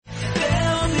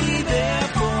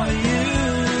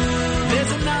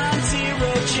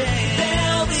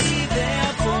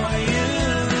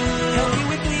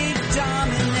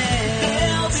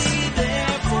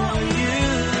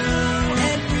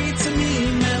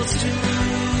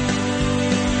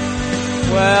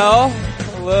Well,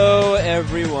 hello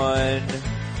everyone.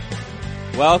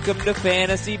 Welcome to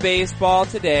Fantasy Baseball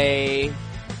today.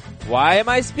 Why am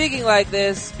I speaking like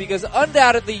this? Because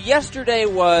undoubtedly yesterday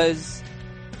was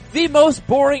the most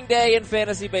boring day in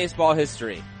fantasy baseball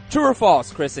history. True or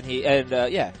false, Chris and Heath? And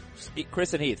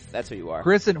Chris and Heath. That's who you are.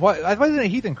 Chris and what? Why isn't it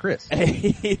Heath and Chris?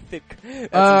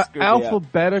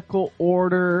 Alphabetical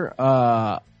order,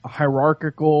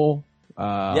 hierarchical.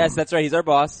 Yes, that's right. He's our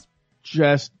boss.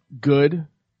 Just good.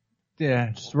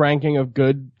 Yeah, Just ranking of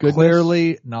good.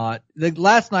 clearly not. The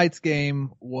last night's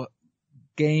games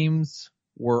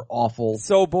were awful.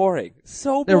 So boring.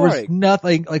 So boring. There was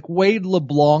nothing like Wade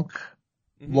LeBlanc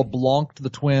to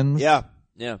the Twins. Yeah.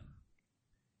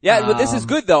 But this is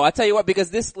good though. I'll tell you what,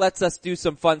 because this lets us do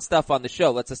some fun stuff on the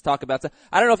show. Lets us talk about stuff.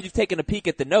 I don't know if you've taken a peek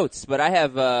at the notes, but I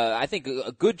have, I think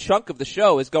a good chunk of the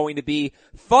show is going to be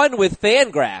fun with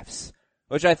Fangraphs,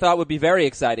 which I thought would be very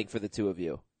exciting for the two of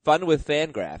you. Fun with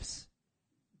Fangraphs.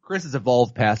 Chris has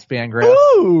evolved past Fangraphs.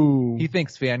 Ooh. He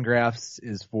thinks Fangraphs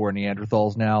is for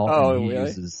Neanderthals now. Oh, and he really?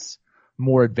 uses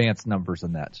more advanced numbers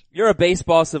than that. You're a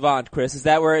baseball savant, Chris. Is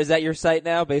that your site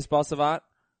now? Baseball savant?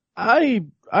 I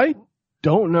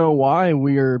don't know why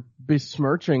we are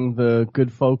besmirching the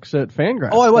good folks at Fangraphs.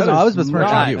 Oh, I wasn't. That I is was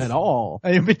besmirching not you at all.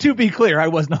 But to be clear, I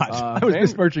was not. I was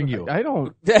besmirching you. I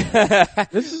don't.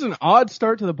 This is an odd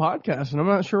start to the podcast, and I'm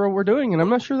not sure what we're doing, and I'm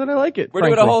not sure that I like it. We're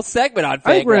frankly. doing a whole segment on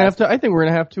Fangraphs. I think we're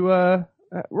gonna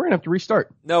have to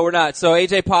restart. No, we're not. So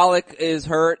AJ Pollock is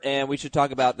hurt, and we should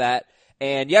talk about that.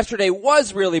 And yesterday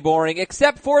was really boring,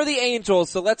 except for the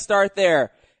Angels. So let's start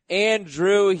there.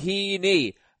 Andrew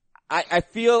Heaney. I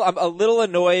feel I'm a little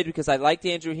annoyed because I liked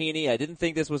Andrew Heaney. I didn't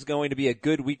think this was going to be a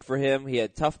good week for him. He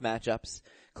had tough matchups,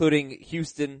 including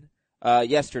Houston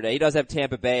yesterday. He does have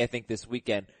Tampa Bay, I think, this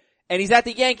weekend. And he's at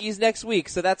the Yankees next week,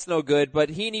 so that's no good. But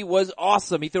Heaney was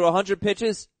awesome. He threw 100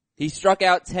 pitches. He struck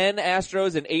out 10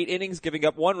 Astros in 8 innings, giving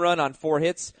up 1 run on 4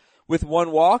 hits with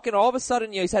 1 walk. And all of a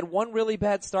sudden, he's had 1 really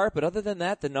bad start. But other than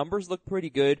that, the numbers look pretty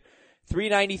good.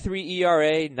 3.93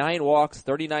 ERA, 9 walks,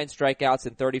 39 strikeouts,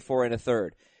 and 34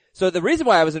 1/3. So the reason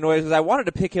why I was annoyed is because I wanted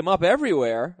to pick him up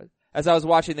everywhere as I was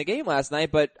watching the game last night,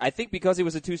 but I think because he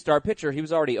was a 2-star pitcher, he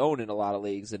was already owned in a lot of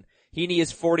leagues, and Heaney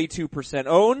is 42%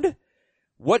 owned.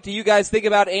 What do you guys think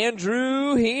about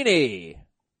Andrew Heaney?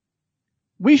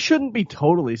 We shouldn't be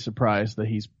totally surprised that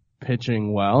he's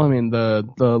pitching well. I mean, the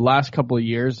last couple of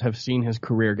years have seen his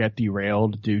career get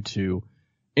derailed due to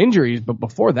injuries, but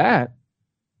before that,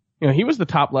 he was the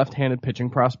top left-handed pitching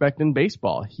prospect in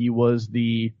baseball. He was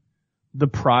the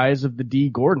prize of the D.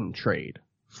 Gordon trade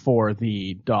for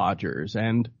the Dodgers.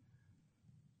 And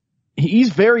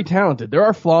he's very talented. There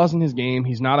are flaws in his game.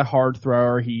 He's not a hard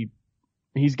thrower.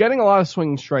 He's getting a lot of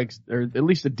swinging strikes, or at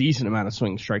least a decent amount of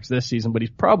swinging strikes this season, but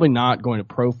he's probably not going to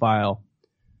profile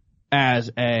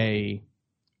as a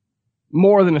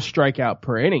more than a strikeout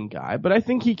per inning guy, but I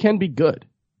think he can be good.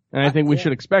 And I think we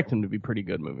should expect him to be pretty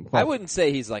good moving forward. I wouldn't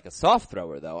say he's like a soft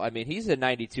thrower though. I mean, he's a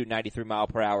 92, 93 mile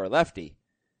per hour lefty.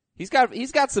 He's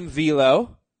got some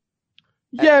velo.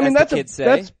 Yeah, I mean, that's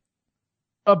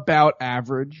about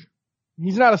average.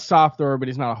 He's not a soft thrower, but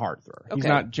he's not a hard thrower. Okay, he's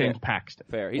not James Paxton.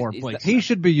 Fair. Or Blake. He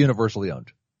should be universally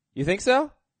owned. You think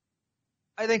so?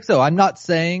 I think so. I'm not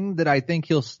saying that I think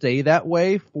he'll stay that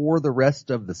way for the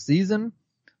rest of the season,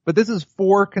 but this is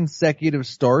 4 consecutive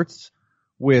starts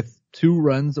with 2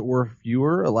 runs or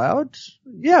fewer allowed.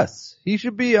 Yes, he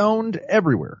should be owned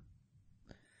everywhere.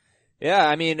 Yeah,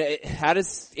 I mean, how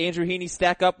does Andrew Heaney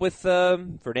stack up with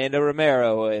Fernando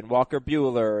Romero and Walker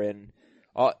Buehler and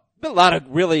a lot of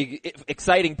really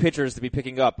exciting pitchers to be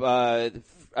picking up,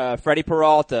 Freddie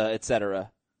Peralta,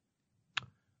 etc.?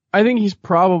 I think he's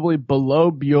probably below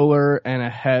Buehler and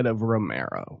ahead of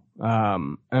Romero,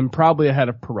 and probably ahead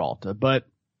of Peralta. But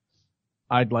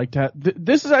I'd like to.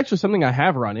 This is actually something I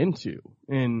have run into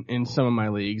in some of my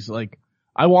leagues. Like,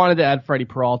 I wanted to add Freddie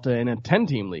Peralta in a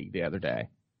 10-team league the other day,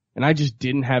 and I just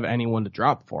didn't have anyone to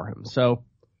drop for him. So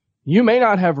you may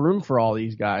not have room for all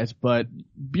these guys, but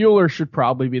Buehler should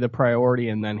probably be the priority,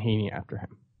 and then Heaney after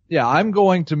him. Yeah, I'm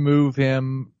going to move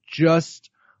him. Just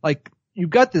like, you've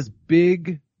got this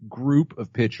big group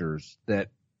of pitchers that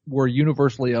were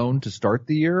universally owned to start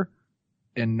the year,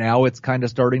 and now it's kind of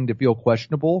starting to feel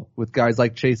questionable with guys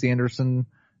like Chase Anderson,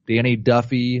 Danny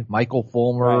Duffy, Michael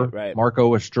Fulmer, right.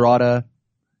 Marco Estrada.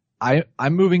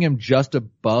 I'm moving him just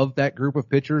above that group of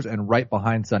pitchers and right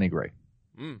behind Sonny Gray.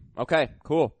 Okay,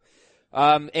 cool.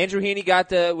 Andrew Heaney got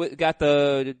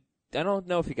the, I don't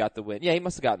know if he got the win. Yeah, he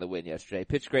must have gotten the win yesterday.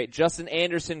 Pitched great. Justin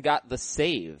Anderson got the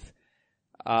save.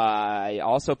 I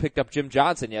also picked up Jim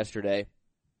Johnson yesterday.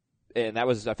 and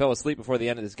I fell asleep before the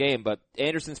end of this game, but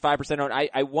Anderson's 5% owned.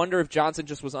 I wonder if Johnson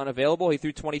just was unavailable. He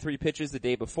threw 23 pitches the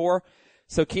day before.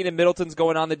 So Keenan Middleton's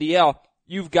going on the DL.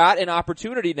 You've got an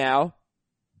opportunity now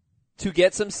to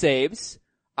get some saves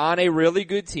on a really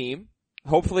good team.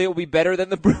 Hopefully it will be better than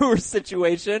the Brewers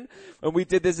situation when we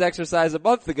did this exercise a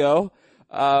month ago,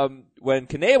 when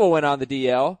Knebel went on the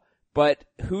DL. But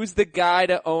who's the guy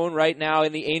to own right now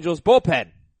in the Angels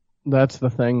bullpen? That's the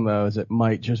thing, though, is it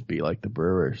might just be like the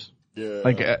Brewers. Yeah.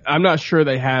 Like, I'm not sure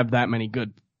they have that many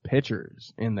good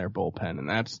pitchers in their bullpen, and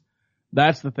that's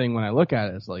the thing when I look at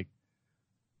it, is like,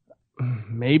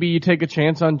 maybe you take a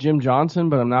chance on Jim Johnson,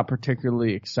 but I'm not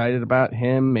particularly excited about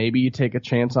him. Maybe you take a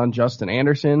chance on Justin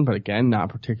Anderson, but again, not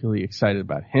particularly excited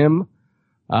about him.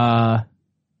 I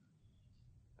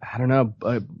don't know,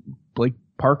 Blake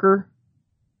Parker?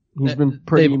 He's been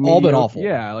pretty They've all been mediocre. awful.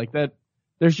 Yeah, like that.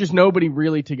 There's just nobody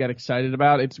really to get excited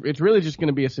about. It's really just going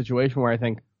to be a situation where I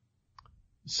think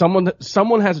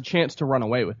someone has a chance to run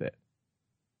away with it.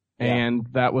 Yeah. And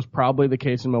that was probably the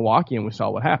case in Milwaukee, and we saw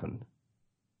what happened.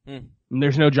 And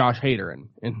there's no Josh Hader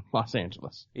in Los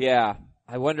Angeles. Yeah.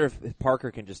 I wonder if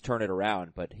Parker can just turn it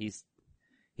around, but he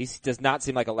does not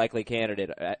seem like a likely candidate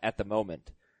at the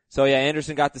moment. So yeah,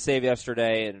 Anderson got the save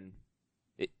yesterday, and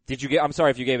I'm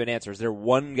sorry if you gave an answer. Is there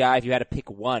one guy, if you had to pick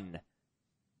one?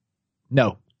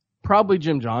 No. Probably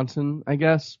Jim Johnson, I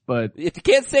guess, but If you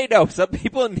can't say no, some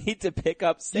people need to pick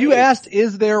up saves. You asked,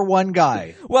 is there one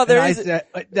guy? Well, there and is. I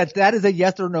said, that is a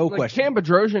yes or no like question. Cam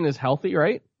Bedrosian is healthy,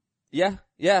 right? Yeah.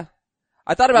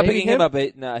 I thought about Maybe picking him him? up,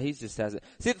 but no, he just hasn't.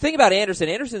 See, the thing about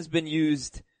Anderson's been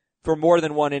used for more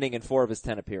than one inning in 4 of his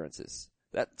 10 appearances.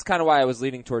 That's kind of why I was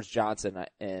leaning towards Johnson.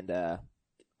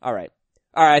 All right.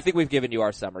 I think we've given you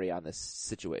our summary on this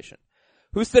situation.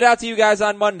 Who stood out to you guys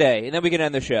on Monday? And then we can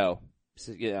end the show.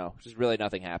 So, just really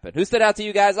nothing happened. Who stood out to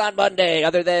you guys on Monday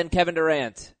other than Kevin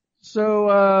Durant?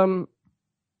 So,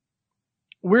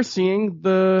 we're seeing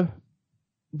the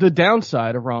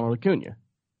downside of Ronald Acuna.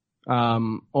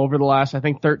 Over the last, I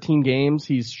think 13 games,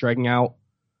 he's striking out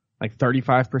like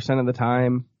 35% of the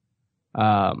time.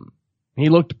 He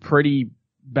looked pretty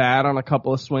bad on a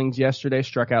couple of swings yesterday,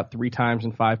 struck out 3 times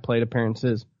in 5 plate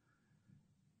appearances.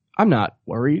 I'm not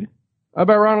worried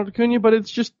about Ronald Acuna, but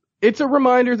it's a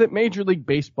reminder that Major League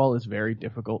Baseball is very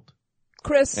difficult.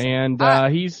 Chris. And,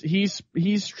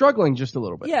 he's struggling just a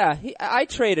little bit. Yeah, I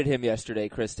traded him yesterday,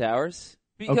 Chris Towers.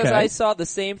 Because Okay. I saw the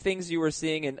same things you were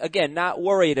seeing, and again, not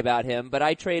worried about him, but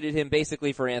I traded him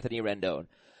basically for Anthony Rendon.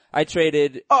 I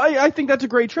think that's a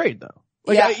great trade, though.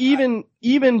 Like, Yeah,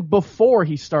 even before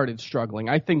he started struggling,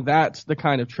 I think that's the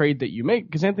kind of trade that you make,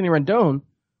 because Anthony Rendon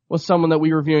was someone that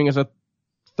we were viewing as a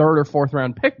 3rd or 4th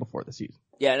round pick before the season.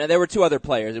 Yeah, no, there were 2 other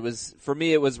players. For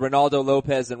me, it was Ronaldo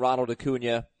Lopez and Ronald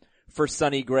Acuna for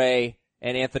Sonny Gray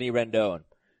and Anthony Rendon.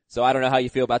 So I don't know how you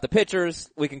feel about the pitchers.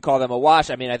 We can call them a wash.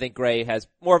 I mean, I think Gray has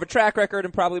more of a track record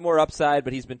and probably more upside,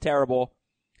 but he's been terrible.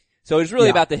 So it's really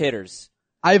about the hitters.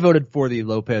 I voted for the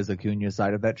Lopez Acuna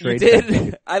side of that trade. You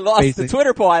did? I lost the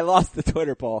Twitter poll.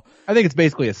 I think it's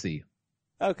basically a C.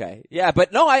 Okay. Yeah,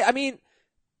 but no, I mean,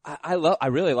 I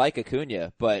really like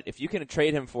Acuna, but if you can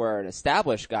trade him for an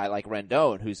established guy like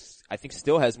Rendon, who's, I think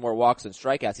still has more walks than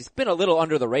strikeouts, he's been a little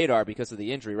under the radar because of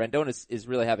the injury. Rendon is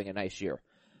really having a nice year.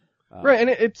 Right, and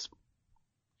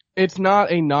it's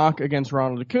not a knock against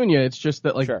Ronald Acuna. It's just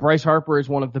that, like, Sure. Bryce Harper is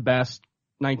one of the best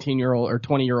 19-year-old or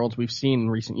 20-year-olds we've seen in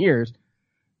recent years.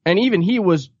 And even he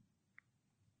was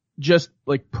just,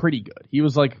 like, pretty good. He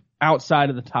was, like, outside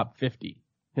of the top 50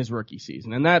 his rookie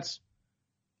season. And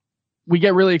we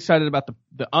get really excited about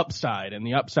the upside, and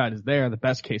the upside is there. The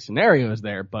best case scenario is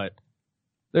there, but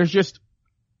there's at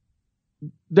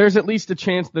least a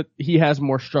chance that he has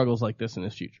more struggles like this in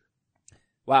his future.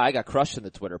 Wow, I got crushed in the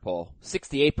Twitter poll.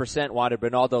 68% wanted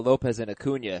Ronaldo Lopez and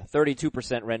Acuna. 32%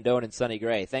 Rendon and Sonny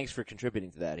Gray. Thanks for contributing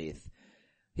to that, Heath.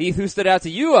 Heath, who stood out to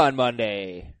you on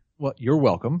Monday? Well, you're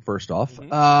welcome, first off.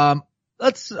 Mm-hmm.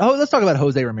 Let's talk about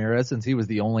Jose Ramirez, since he was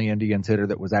the only Indians hitter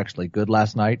that was actually good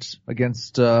last night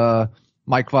against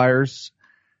Mike Fiers.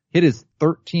 Hit his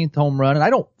 13th home run, and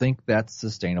I don't think that's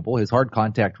sustainable. His hard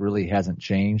contact really hasn't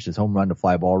changed. His home run to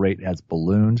fly ball rate has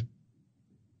ballooned.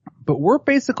 But we're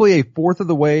basically a 4th of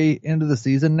the way into the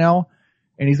season now,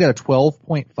 and he's got a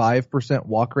 12.5%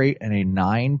 walk rate and a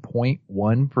 9.1%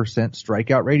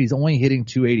 strikeout rate. He's only hitting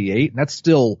 .288, and that's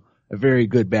still a very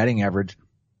good batting average.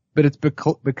 But it's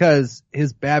because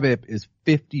his BABIP is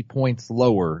 50 points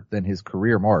lower than his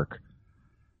career mark.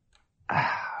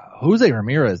 Jose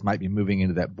Ramirez might be moving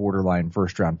into that borderline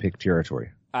first-round pick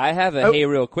territory. I have a Hey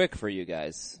Real Quick for you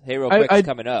guys. Hey Real Quick's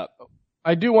coming up.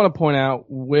 I do want to point out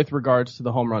with regards to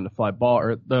the home run to fly ball,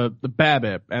 or the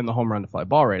BABIP and the home run to fly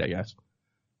ball rate, I guess.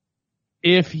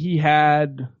 If he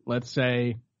had, let's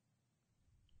say,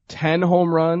 10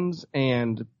 home runs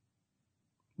and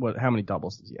how many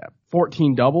doubles does he have?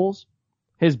 14 doubles.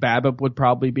 His BABIP would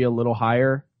probably be a little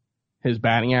higher. His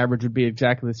batting average would be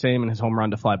exactly the same, and his home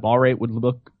run to fly ball rate would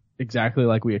look exactly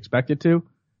like we expect it to.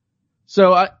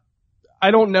 So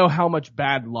I don't know how much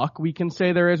bad luck we can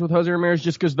say there is with Jose Ramirez,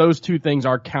 just because those two things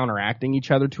are counteracting each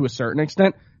other to a certain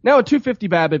extent. Now, a 250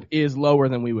 BABIP is lower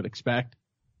than we would expect,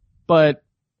 but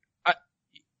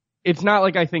it's not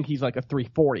like I think he's like a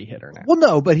 340 hitter now. Well,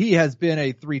 no, but he has been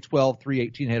a 312,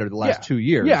 318 hitter the last 2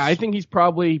 years. Yeah, I think he's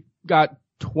probably got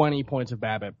 20 points of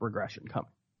BABIP regression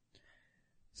coming.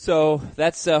 So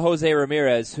that's Jose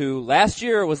Ramirez, who last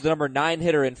year was the number 9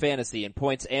 hitter in fantasy in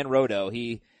points and roto.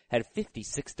 He had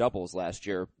 56 doubles last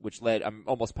year, which I'm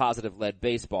almost positive led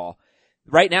baseball.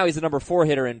 Right now he's the number 4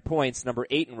 hitter in points, number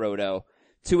 8 in roto.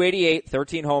 288,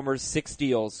 13 homers, 6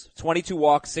 steals, 22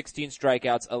 walks, 16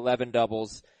 strikeouts, 11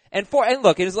 doubles. And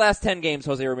look, in his last 10 games,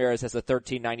 Jose Ramirez has a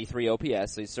 1393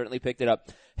 OPS, so he's certainly picked it up.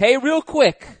 Hey, real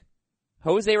quick,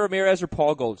 Jose Ramirez or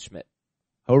Paul Goldschmidt?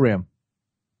 Ram.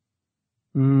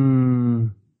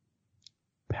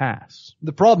 Pass.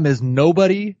 The problem is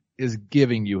nobody is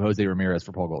giving you Jose Ramirez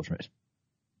for Paul Goldschmidt.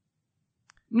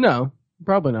 No,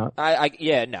 probably not.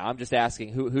 I'm just asking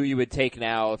who you would take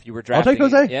now if you were drafting. I'll take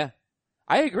Jose. Yeah.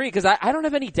 I agree, because I don't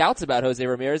have any doubts about Jose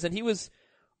Ramirez, and he was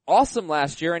awesome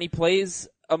last year, and he plays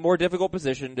a more difficult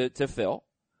position to fill.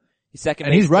 He's second,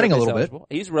 and he's running a little eligible.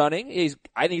 Bit. He's running.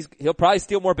 I think he'll probably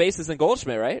steal more bases than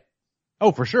Goldschmidt, right?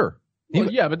 Oh, for sure.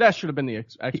 Well, yeah, but that should have been the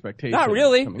expectation. Not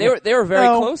really. They were very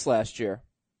close last year.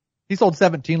 He sold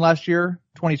 17 last year,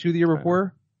 22 the year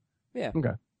before. Yeah.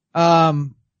 Okay.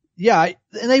 Yeah,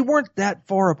 and they weren't that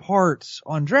far apart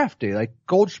on draft day. Like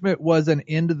Goldschmidt was an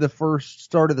end of the first,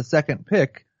 start of the second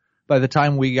pick by the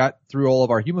time we got through all of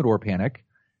our humidor panic,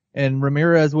 and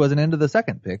Ramirez was an end of the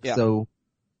second pick. Yeah. So,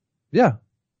 yeah.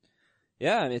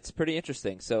 Yeah, it's pretty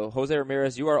interesting. So, Jose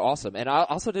Ramirez, you are awesome. And I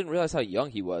also didn't realize how young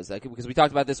he was, because we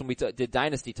talked about this when we did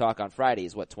Dynasty Talk on Friday.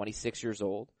 He's 26 years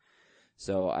old.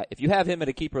 So, if you have him in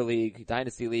a keeper league,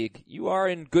 Dynasty League, you are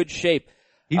in good shape.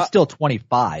 He's still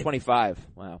 25. 25.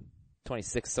 Wow.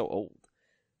 26, so old.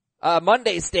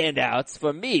 Monday standouts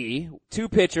for me, 2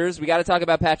 pitchers. We gotta talk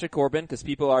about Patrick Corbin, because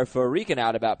people are freaking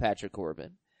out about Patrick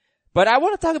Corbin. But I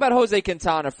want to talk about Jose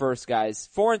Quintana first, guys.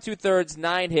 4 2/3,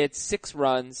 9 hits, 6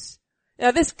 runs.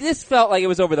 Now this felt like it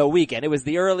was over the weekend. It was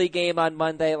the early game on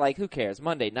Monday. Like, who cares?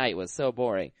 Monday night was so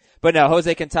boring. But no,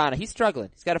 Jose Quintana, he's struggling.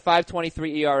 He's got a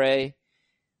 5.23 ERA.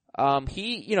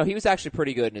 He was actually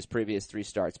pretty good in his previous 3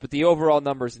 starts, but the overall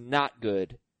number's not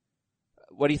good.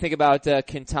 What do you think about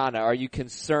Quintana? Are you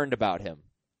concerned about him?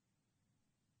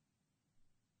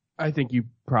 I think you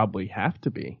probably have to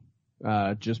be,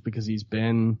 just because he's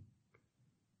been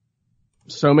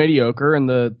so mediocre, and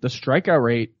the strikeout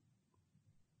rate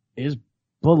is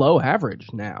below average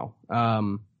now.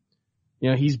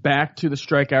 He's back to the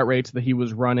strikeout rates that he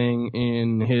was running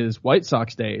in his White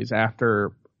Sox days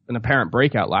after an apparent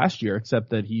breakout last year,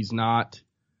 except that he's not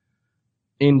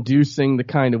inducing the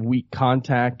kind of weak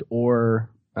contact or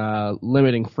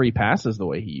limiting free passes the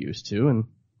way he used to. And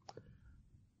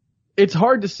it's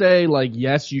hard to say, like,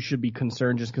 yes, you should be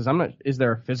concerned just because is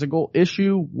there a physical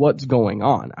issue? What's going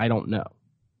on? I don't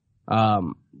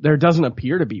know. There doesn't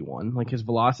appear to be one. Like, his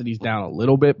velocity's down a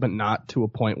little bit, but not to a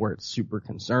point where it's super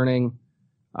concerning.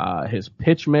 His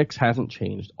pitch mix hasn't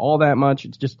changed all that much.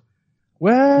 It's just,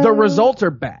 the results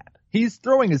are bad. He's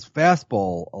throwing his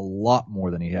fastball a lot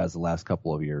more than he has the last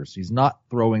couple of years. He's not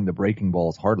throwing the breaking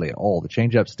balls hardly at all. The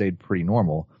changeup stayed pretty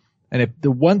normal. And if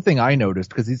the one thing I noticed,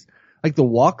 because he's like, the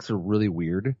walks are really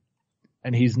weird,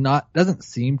 and doesn't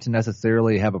seem to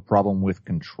necessarily have a problem with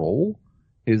control.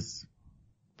 His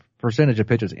percentage of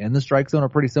pitches in the strike zone are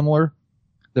pretty similar.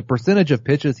 The percentage of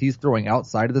pitches he's throwing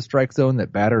outside of the strike zone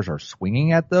that batters are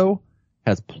swinging at, though,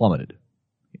 has plummeted.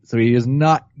 So he is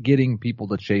not getting people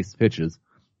to chase pitches,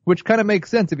 which kind of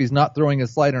makes sense if he's not throwing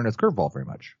his slider and his curveball very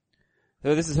much.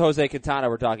 So this is Jose Quintana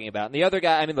we're talking about. And the other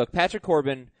guy, look, Patrick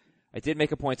Corbin, I did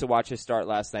make a point to watch his start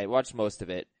last night, watched most of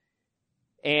it.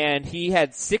 And he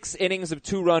had 6 innings of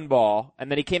 2-run ball, and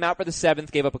then he came out for the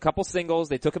 7th, gave up a couple singles,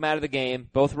 they took him out of the game,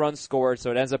 both runs scored, so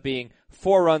it ends up being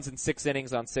 4 runs in 6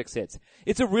 innings on 6 hits.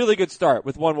 It's a really good start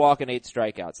with 1 walk and 8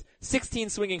 strikeouts. 16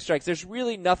 swinging strikes, there's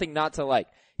really nothing not to like.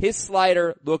 His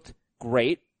slider looked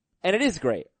great, and it is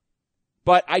great.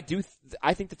 But I think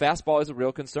the fastball is a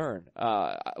real concern.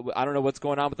 I don't know what's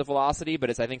going on with the velocity,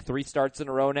 but it's, I think, 3 starts in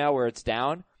a row now where it's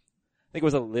down. I think it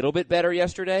was a little bit better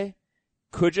yesterday.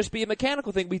 could just be a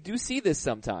mechanical thing. We do see this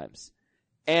sometimes.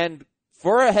 And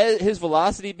for his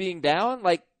velocity being down,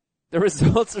 like, the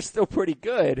results are still pretty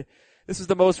good. This is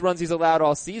the most runs he's allowed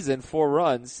all season, 4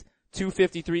 runs,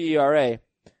 2.53 ERA.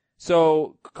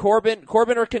 So Corbin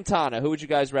or Quintana, who would you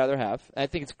guys rather have? I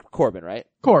think it's Corbin, right?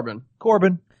 Corbin.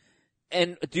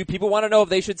 And do people want to know if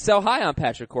they should sell high on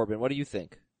Patrick Corbin? What do you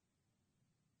think?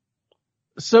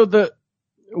 So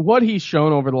what he's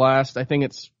shown over the last, I think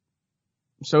it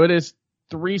is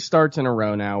 3 starts in a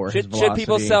row now where his velocity. Should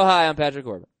people sell high on Patrick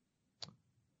Corbin?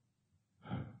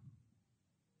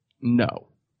 No.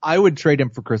 I would trade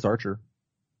him for Chris Archer.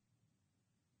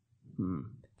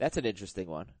 That's an interesting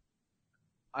one.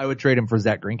 I would trade him for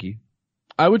Zach Greinke.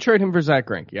 I would trade him for Zach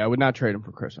Greinke. I would not trade him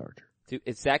for Chris Archer. Dude,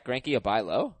 is Zach Greinke a buy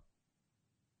low?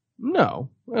 No,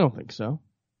 I don't think so.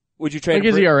 Would you trade him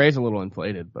his for, ERA is a little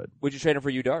inflated, but would you trade him for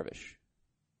Yu Darvish?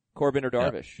 Corbin or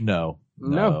Darvish? No.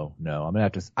 I'm gonna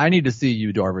have to, I need to see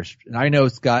Yu Darvish. And I know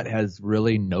Scott has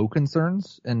really no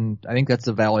concerns, and I think that's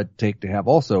a valid take to have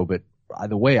also, but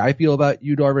the way I feel about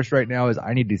Yu Darvish right now is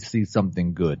I need to see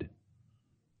something good.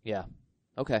 Yeah.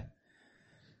 Okay.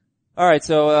 All right.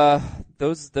 So,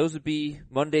 those would be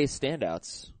Monday's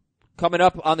standouts. Coming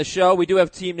up on the show, we do have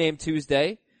Team Name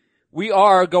Tuesday. We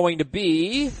are going to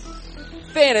be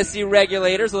fantasy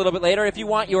regulators a little bit later. If you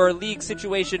want your league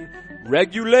situation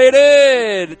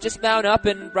regulated, just mount up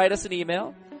and write us an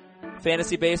email.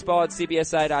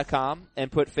 fantasybaseball@cbsi.com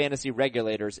and put fantasy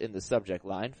regulators in the subject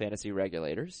line. Fantasy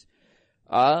regulators.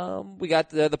 We got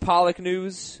the Pollock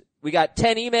news. We got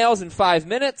 10 emails in 5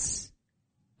 minutes.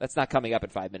 That's not coming up in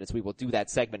 5 minutes. We will do that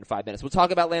segment in 5 minutes. We'll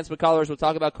talk about Lance McCullers. We'll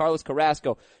talk about Carlos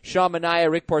Carrasco, Sean Manaea,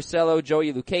 Rick Porcello,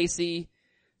 Joey Lucchesi,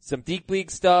 some deep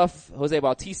league stuff. Jose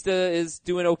Bautista is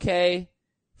doing okay.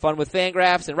 Fun with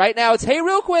Fangraphs. And right now it's Hey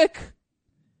Real Quick.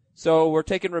 So we're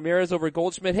taking Ramirez over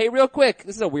Goldschmidt. Hey Real Quick.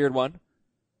 This is a weird one.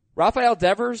 Rafael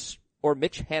Devers or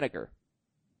Mitch Haniger?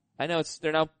 I know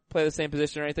they're not play the same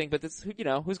position or anything, but it's,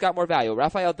 who's got more value?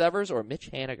 Rafael Devers or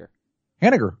Mitch Haniger?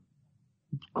 Haniger.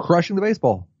 Crushing the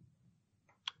baseball.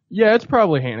 Yeah, it's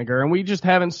probably Haniger, and we just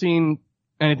haven't seen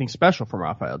anything special from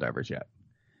Rafael Devers yet.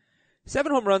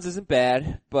 7 home runs isn't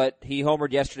bad, but he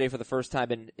homered yesterday for the first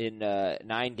time in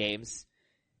 9 games.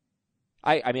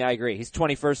 I mean, I agree. He's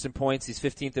 21st in points. He's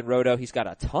 15th in roto. He's got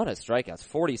a ton of strikeouts,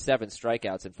 47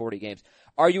 strikeouts in 40 games.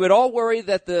 Are you at all worried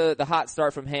that the hot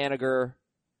start from Haniger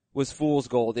was fool's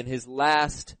gold? In his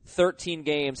last 13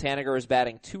 games, Haniger is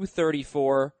batting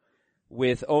 .234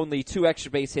 with only 2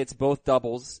 extra base hits, both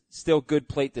doubles. Still good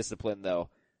plate discipline, though.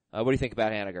 What do you think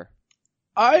about Haniger?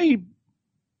 I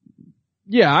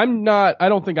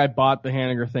don't think I bought the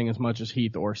Haniger thing as much as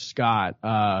Heath or Scott.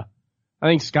 I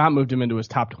think Scott moved him into his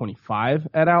top 25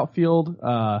 at outfield.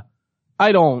 I'm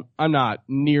not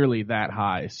nearly that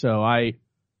high. So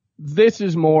this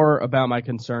is more about my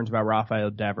concerns about Rafael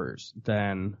Devers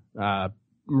than,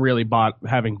 really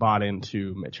having bought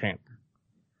into Mitch Haniger.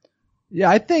 Yeah,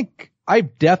 I think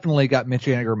I've definitely got Mitch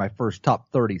Haniger my first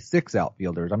top 36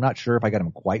 outfielders. I'm not sure if I got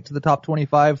him quite to the top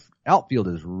 25. Outfield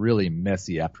is really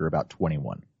messy after about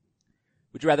 21.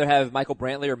 Would you rather have Michael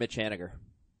Brantley or Mitch Haniger?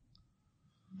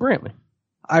 Brantley.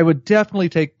 I would definitely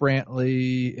take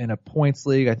Brantley in a points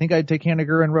league. I think I'd take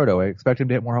Haniger in roto. I expect him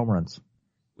to hit more home runs.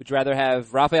 Would you rather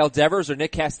have Rafael Devers or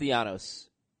Nick Castellanos?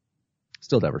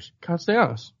 Still Devers.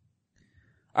 Castellanos.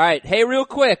 All right. Hey, real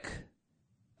quick.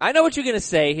 I know what you're going to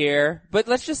say here, but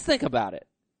let's just think about it.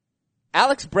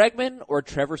 Alex Bregman or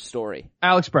Trevor Story?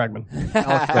 Alex Bregman.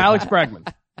 Alex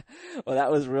Bregman. Well,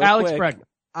 that was real Alex quick. Bregman.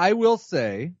 I will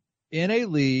say, in a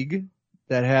league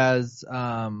that has,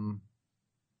 that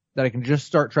I can just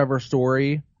start Trevor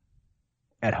Story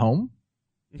at home,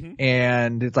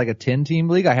 and it's like a 10-team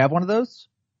league. I have one of those.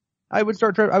 I would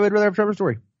rather have Trevor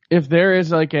Story. If there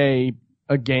is like a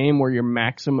game where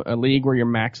a league where your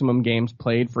maximum games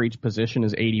played for each position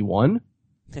is 81,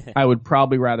 I would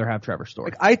probably rather have Trevor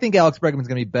Story. I think Alex Bregman's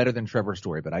going to be better than Trevor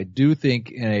Story, but I do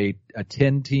think in a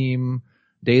 10-team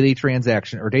daily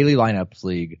transaction or daily lineups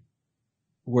league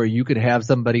where you could have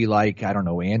somebody like, I don't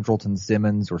know, Andrelton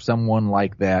Simmons or someone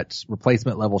like that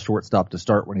replacement level shortstop to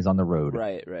start when he's on the road.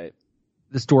 Right.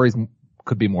 The Stories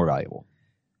could be more valuable.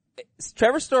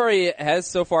 Trevor Story has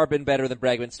so far been better than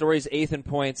Bregman. Story's 8th in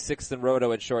points, 6th in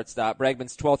roto at shortstop.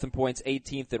 Bregman's 12th in points,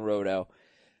 18th in roto.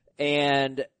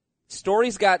 And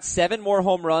Story's got 7 more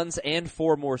home runs and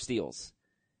 4 more steals.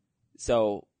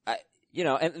 So,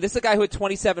 and this is a guy who had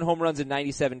 27 home runs in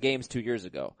 97 games 2 years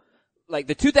ago. Like,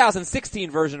 the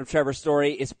 2016 version of Trevor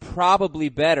Story is probably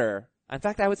better. In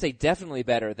fact, I would say definitely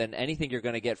better than anything you're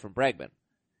going to get from Bregman.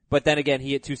 But then again,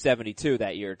 he hit 272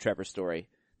 that year, Trevor Story.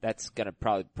 That's going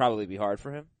to probably be hard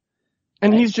for him.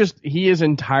 And he is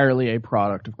entirely a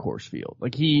product of Coors Field.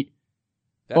 Like the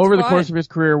course of his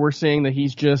career, we're seeing that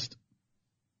he's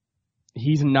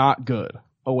not good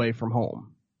away from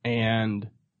home. And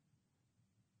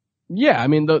yeah, I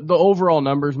mean, the overall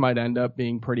numbers might end up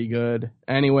being pretty good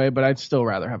anyway, but I'd still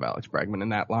rather have Alex Bregman in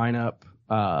that lineup.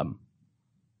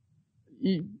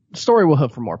 Story will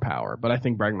hope for more power, but I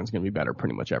think Bregman's going to be better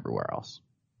pretty much everywhere else.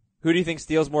 Who do you think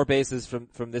steals more bases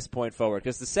from this point forward?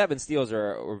 Because the 7 steals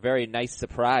are a very nice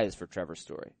surprise for Trevor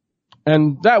Story.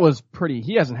 And that was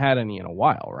he hasn't had any in a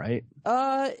while, right?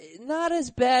 Not as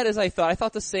bad as I thought. I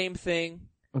thought the same thing.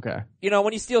 Okay.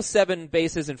 When you steal 7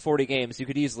 bases in 40 games, you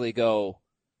could easily go,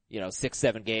 6,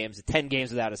 7 games, 10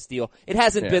 games without a steal. It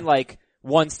hasn't been like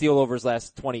 1 steal over his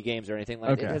last 20 games or anything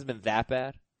like that. It hasn't been that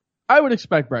bad. I would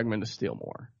expect Bregman to steal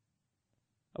more.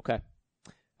 Okay.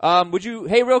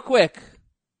 Hey, real quick,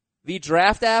 the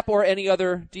draft app or any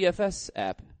other DFS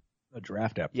app? The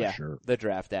draft app for sure. The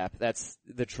draft app. That's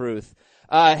the truth.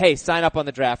 Hey, sign up on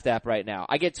the draft app right now.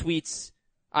 I get tweets,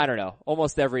 I don't know,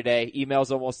 almost every day,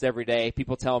 emails almost every day,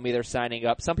 people telling me they're signing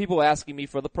up. Some people asking me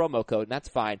for the promo code, and that's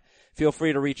fine. Feel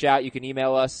free to reach out. You can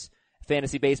email us,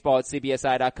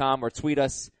 fantasybaseball@cbsi.com, or tweet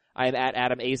us. I am at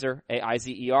Adam Azer,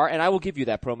 A-I-Z-E-R, and I will give you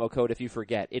that promo code if you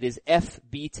forget. It is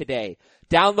FB Today.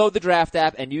 Download the draft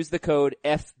app and use the code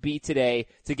FB Today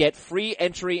to get free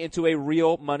entry into a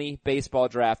real money baseball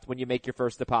draft when you make your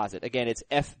first deposit. Again, it's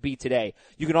FB Today.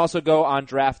 You can also go on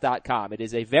draft.com. It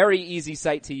is a very easy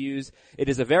site to use. It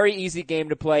is a very easy game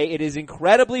to play. It is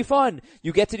incredibly fun.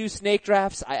 You get to do snake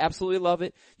drafts. I absolutely love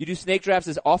it. You do snake drafts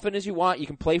as often as you want. You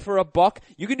can play for $1.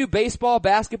 You can do baseball,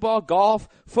 basketball, golf,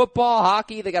 football,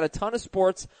 hockey. They got a ton of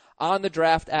sports on the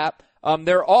draft app.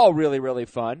 They're all really, really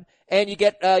fun. And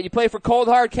you play for cold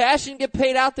hard cash and get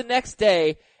paid out the next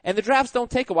day. And the drafts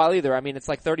don't take a while either. I mean, it's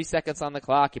like 30 seconds on the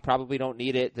clock. You probably don't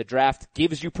need it. The draft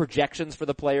gives you projections for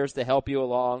the players to help you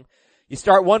along. You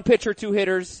start 1 pitcher, 2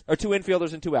 hitters, or 2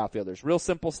 infielders and 2 outfielders. Real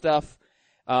simple stuff.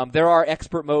 There are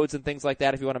expert modes and things like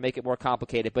that if you want to make it more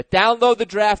complicated. But download the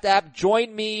draft app.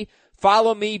 Join me.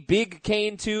 Follow me. Big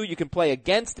Kane 2. You can play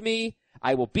against me.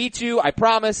 I will beat you. I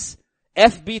promise.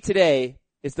 FB Today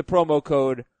is the promo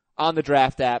code on the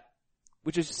draft app,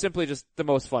 which is simply just the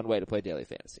most fun way to play daily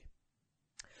fantasy.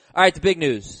 All right, the big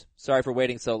news. Sorry for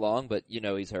waiting so long, but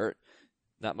he's hurt.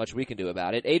 Not much we can do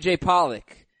about it. A.J.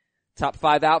 Pollock, top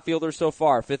 5 outfielder so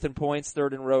far, 5th in points,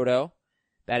 3rd in roto,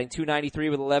 batting .293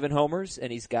 with 11 homers,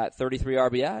 and he's got 33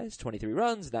 RBIs, 23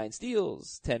 runs, 9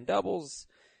 steals, 10 doubles.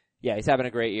 Yeah, he's having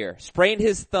a great year. Sprained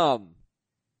his thumb,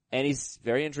 and he's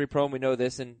very injury prone. We know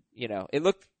this, and it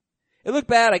looked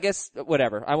bad. I guess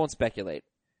whatever. I won't speculate.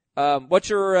 What's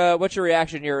your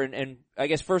reaction here? And I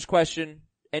guess first question,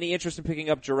 any interest in picking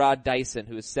up Gerard Dyson,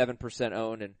 who is 7%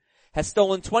 owned and has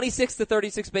stolen 26 to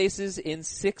 36 bases in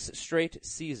 6 straight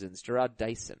seasons? Gerard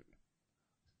Dyson.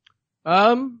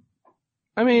 I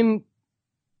mean,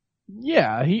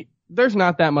 yeah, there's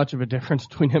not that much of a difference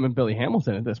between him and Billy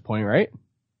Hamilton at this point, right?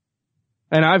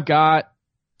 And I've got,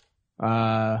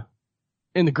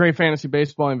 in the Great Fantasy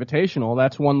Baseball Invitational,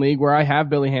 that's one league where I have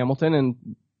Billy Hamilton,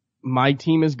 and my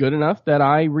team is good enough that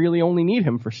I really only need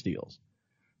him for steals.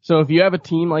 So if you have a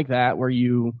team like that where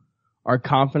you are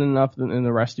confident enough in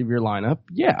the rest of your lineup,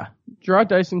 yeah, Gerard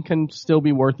Dyson can still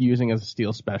be worth using as a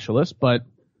steal specialist, but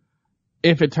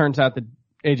if it turns out that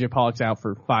A.J. Pollock's out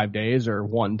for 5 days or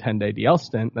 1 10-day DL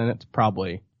stint, then it's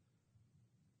probably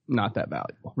not that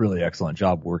valuable. Really excellent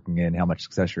job working in how much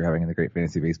success you're having in the Great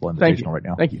Fantasy Baseball Invitational right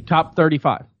now. Thank you. Top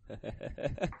 35.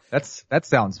 That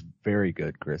sounds very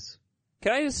good, Chris.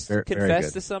 Can I just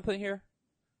confess to something here?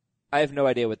 I have no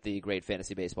idea what the Great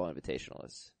Fantasy Baseball Invitational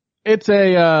is. It's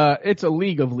a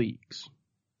league of leagues.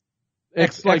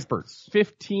 It's like experts.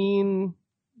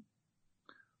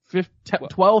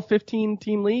 12, 15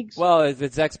 team leagues. Well, if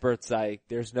it's experts,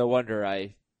 there's no wonder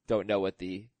I don't know what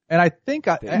the... And I think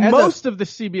most of the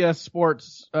CBS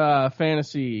Sports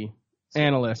fantasy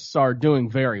analysts are doing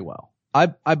very well.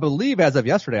 I believe as of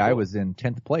yesterday, I was in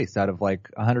 10th place out of like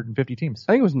 150 teams.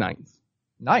 I think it was 9th.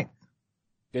 9th.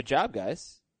 Good job,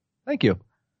 guys. Thank you.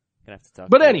 Gonna have to talk.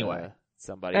 But to, anyway,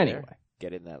 somebody there.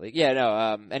 Get in that league. Yeah,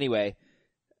 no. Anyway,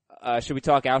 should we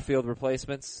talk outfield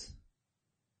replacements?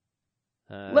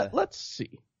 Let's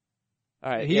see.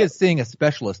 All right. He is seeing a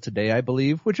specialist today, I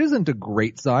believe, which isn't a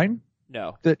great sign.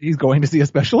 No. That he's going to see a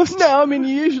specialist? No, I mean,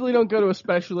 you usually don't go to a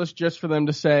specialist just for them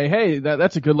to say, hey,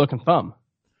 that's a good looking thumb.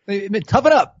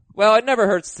 Toughen up. Well, it never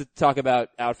hurts to talk about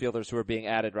outfielders who are being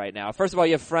added right now. First of all,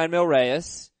 you have Franmil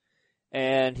Reyes,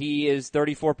 and he is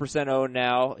 34% owned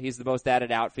now. He's the most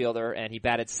added outfielder, and he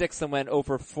batted 6th and went 0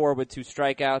 for 4 with 2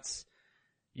 strikeouts.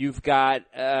 You've got,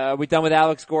 we done with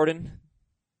Alex Gordon?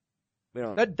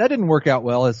 That didn't work out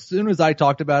well. As soon as I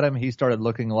talked about him, he started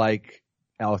looking like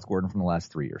Alex Gordon from the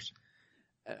last 3 years.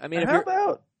 I mean,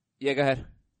 yeah, go ahead.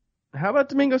 How about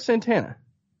Domingo Santana?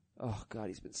 Oh God,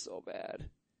 he's been so bad.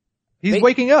 He's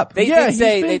waking up. They did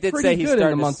say he's good starting in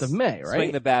the month of May, right?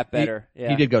 Swing the bat better.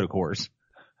 He did go to Coors.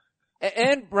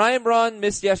 And Ryan Braun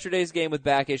missed yesterday's game with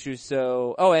back issues.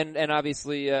 So, and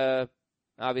obviously,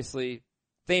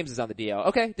 Thames is on the DL.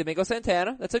 Okay, Domingo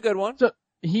Santana, that's a good one. So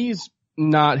he's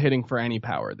not hitting for any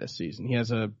power this season. He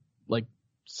has a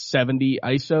 70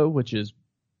 ISO, which is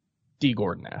D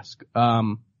Gordon-esque.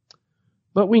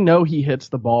 But we know he hits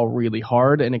the ball really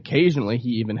hard, and occasionally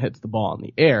he even hits the ball in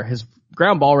the air. His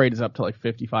ground ball rate is up to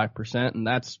 55%,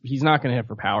 and he's not going to hit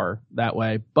for power that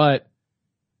way. But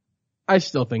I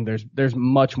still think there's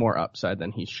much more upside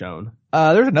than he's shown.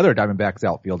 There's another Diamondbacks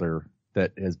outfielder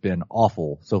that has been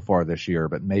awful so far this year,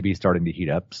 but maybe starting to heat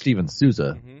up. Steven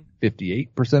Souza,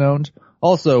 58% owned.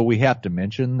 Also, we have to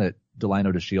mention that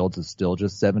Delino DeShields is still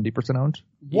just 70% owned.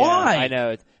 Why? Yeah, I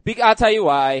know. I'll tell you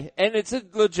why, and it's a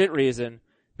legit reason.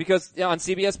 Because on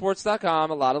CBSSports.com,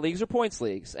 a lot of leagues are points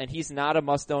leagues, and he's not a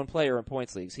must-own player in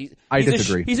points leagues. I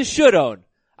disagree. He's a should-own.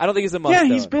 I don't think he's a must-own.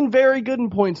 Yeah, he's been very good in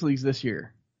points leagues this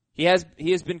year. He has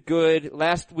been good.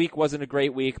 Last week wasn't a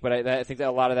great week, but I think that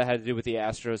a lot of that had to do with the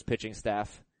Astros pitching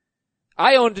staff.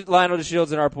 I owned Lionel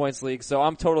DeShields in our points league, so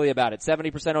I'm totally about it.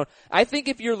 70% owned. I think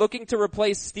if you're looking to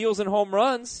replace steals and home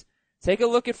runs, take a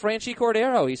look at Franchy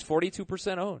Cordero. He's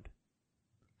 42% owned.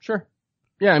 Sure.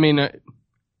 Yeah, I mean,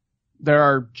 there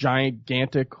are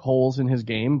gigantic holes in his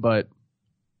game, but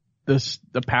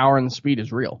the power and the speed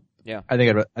is real. Yeah. I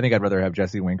think I'd rather have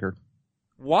Jesse Winker.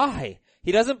 Why?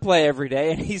 He doesn't play every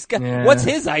day, and he's got, what's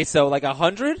his ISO,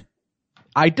 100?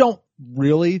 I don't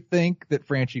really think that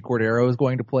Franchy Cordero is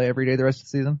going to play every day the rest of the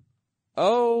season.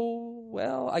 Oh,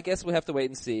 well, I guess we'll have to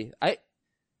wait and see.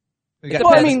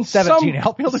 17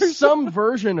 outfielders. Some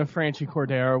version of Franchy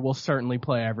Cordero will certainly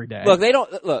play every day.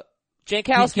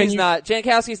 Jankowski's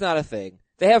not a thing.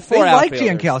 They have 4 They like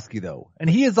outfielders. Jankowski though, and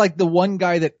he is the one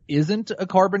guy that isn't a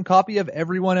carbon copy of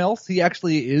everyone else. He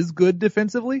actually is good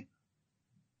defensively.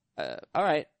 All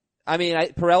right. I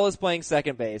mean, Perella's playing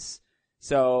second base,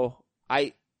 so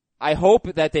I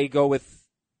hope that they go with.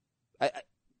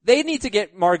 They need to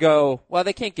get Margot. Well,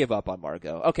 they can't give up on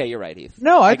Margot. Okay, you're right, Heath.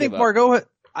 No, I think Margot.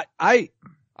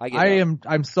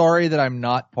 I'm sorry that I'm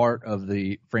not part of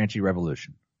the Franchy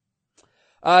revolution.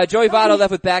 Joey Votto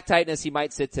left with back tightness. He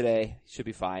might sit today. Should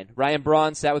be fine. Ryan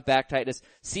Braun sat with back tightness.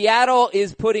 Seattle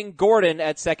is putting Gordon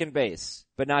at second base,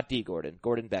 but not D. Gordon.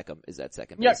 Gordon Beckham is at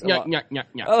second base. Along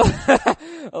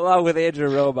with Andrew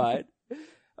Romine.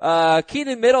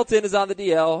 Keenan Middleton is on the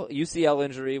DL. UCL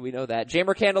injury. We know that.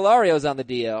 Jamer Candelario is on the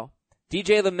DL.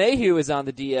 DJ LeMahieu is on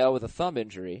the DL with a thumb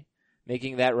injury,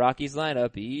 making that Rockies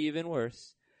lineup even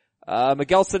worse.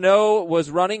 Miguel Sano was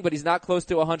running, but he's not close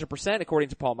to 100% according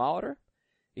to Paul Molitor.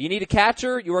 You need a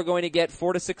catcher. You are going to get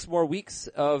 4 to 6 more weeks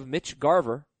of Mitch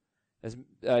Garver. As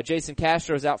Jason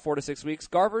Castro is out 4 to 6 weeks.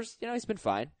 Garver's, he's been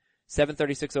fine.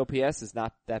 736 OPS is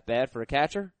not that bad for a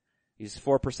catcher. He's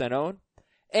 4% owned.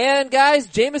 And guys,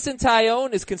 Jameson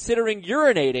Taillon is considering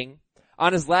urinating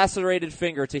on his lacerated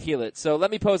finger to heal it. So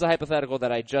let me pose a hypothetical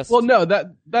that I just... Well, no,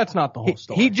 that's not the whole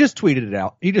story. He just tweeted it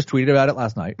out. He just tweeted about it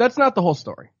last night. That's not the whole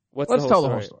story. Let's tell the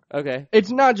whole story. Okay.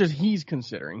 It's not just he's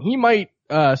considering. He might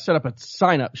set up a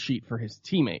sign-up sheet for his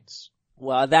teammates.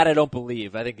 Well, that I don't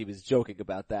believe. I think he was joking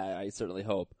about that. I certainly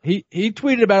hope. He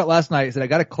tweeted about it last night. He said, I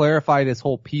gotta clarify this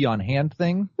whole pee on hand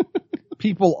thing.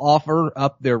 People offer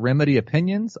up their remedy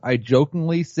opinions. I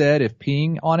jokingly said if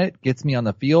peeing on it gets me on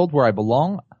the field where I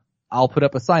belong, I'll put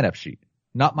up a sign-up sheet.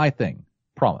 Not my thing.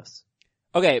 Promise.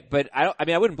 Okay, but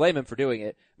I wouldn't blame him for doing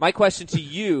it. My question to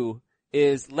you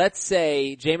is, let's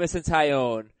say Jameson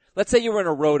Taillon, let's say you were in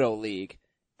a roto league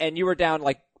and you were down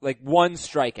like 1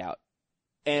 strikeout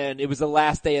and it was the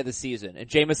last day of the season and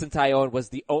Jameson Taillon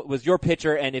was your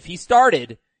pitcher, and if he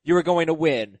started, you were going to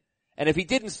win. And if he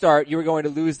didn't start, you were going to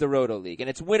lose the roto league, and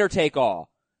it's winner take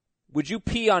all. Would you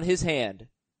pee on his hand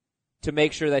to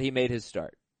make sure that he made his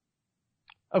start?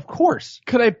 Of course.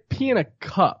 Could I pee in a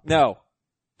cup? No.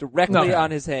 Directly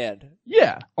on his hand.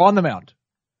 Yeah. On the mound.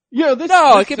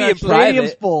 It could be in private.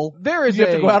 Stadium's full. You have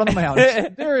to go out on the mound.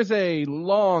 There is a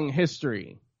long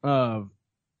history of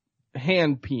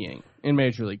hand peeing in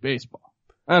Major League Baseball.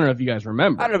 I don't know if you guys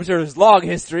remember. I don't know if there's long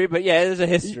history, but yeah, there's a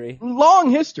history.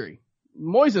 Long history.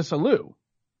 Moises Alou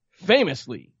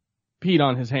famously peed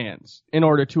on his hands in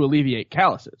order to alleviate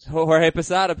calluses. Jorge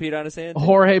Posada peed on his hands.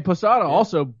 Jorge Posada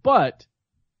also, but,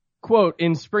 quote,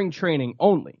 in spring training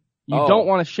only. You don't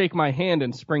want to shake my hand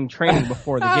in spring training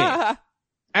before the game.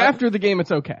 After the game,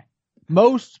 it's okay.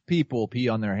 Most people pee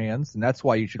on their hands, and that's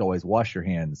why you should always wash your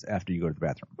hands after you go to the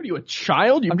bathroom. What are you, a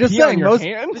child? You I'm just pee on saying, your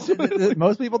hands?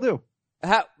 most people do.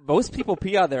 Most people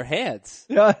pee on their hands.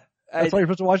 Yeah, that's why you're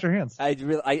supposed to wash your hands.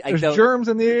 There's don't. germs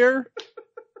in the air.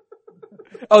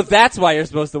 Oh, that's why you're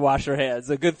supposed to wash your hands.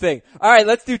 A good thing. All right,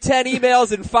 let's do 10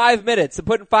 emails in 5 minutes. I'm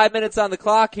putting 5 minutes on the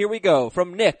clock. Here we go.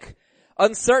 From Nick.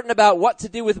 Uncertain about what to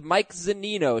do with Mike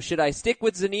Zunino. Should I stick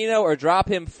with Zunino or drop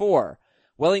him for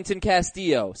Wellington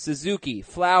Castillo, Suzuki,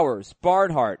 Flowers,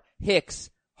 Barnhart, Hicks,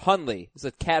 Hundley? It's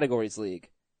a categories league.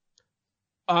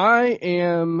 I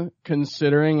am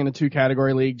considering in a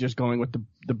 2-category league just going with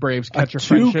the Braves catcher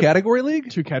friendship. 2-category league?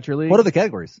 2-catcher league. What are the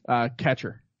categories?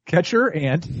 Catcher. Catcher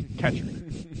and? Catcher.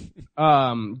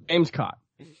 Games caught.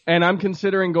 And I'm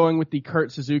considering going with the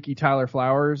Kurt Suzuki, Tyler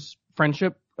Flowers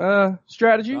friendship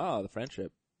strategy. Oh, the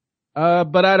friendship.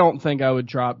 But I don't think I would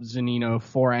drop Zunino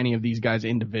for any of these guys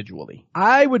individually.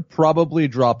 I would probably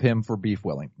drop him for Beef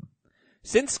Wellington.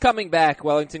 Since coming back,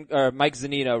 Mike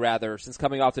Zunino rather, since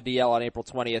coming off the DL on April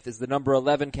 20th, is the number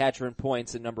 11 catcher in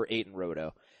points and number 8 in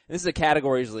roto. And this is a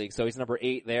categories league, so he's number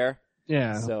 8 there.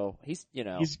 Yeah. So he's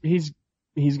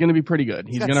going to be pretty good.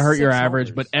 He's going to hurt your average,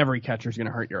 homers. but every catcher's going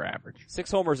to hurt your average. 6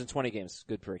 homers in 20 games.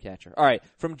 Good for a catcher. All right.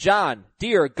 From John,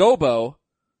 Dear Gobo,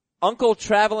 Uncle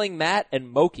Traveling Matt, and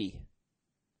Moki.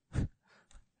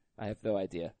 I have no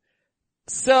idea.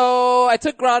 So I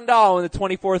took Grandal in the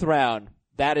 24th round.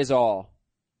 That is all.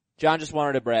 John just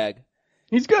wanted to brag.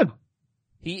 He's good.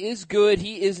 He is good.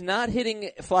 He is not hitting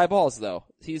fly balls though.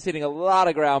 He's hitting a lot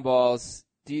of ground balls.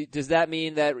 Does that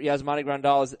mean that Yasmani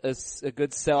Grandal is a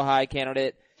good sell high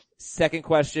candidate? Second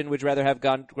question, would you rather have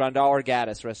Grandal or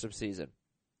Gaddis rest of season?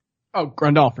 Oh,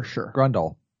 Grandal for sure.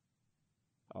 Grandal.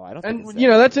 Oh, I don't think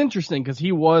And, that's interesting because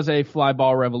he was a fly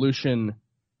ball revolution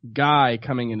guy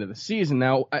coming into the season.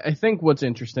 Now, I think what's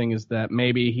interesting is that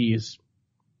maybe he's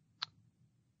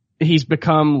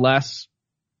become less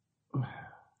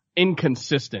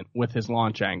inconsistent with his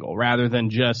launch angle rather than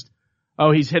just,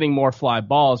 he's hitting more fly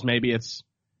balls. Maybe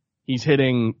he's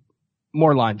hitting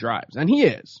more line drives. And he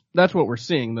is. That's what we're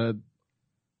seeing.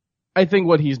 I think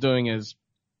what he's doing is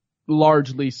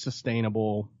largely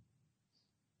sustainable.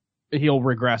 He'll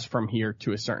regress from here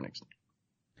to a certain extent.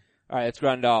 All right, it's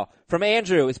Grandal. From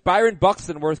Andrew, is Byron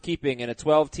Buxton worth keeping in a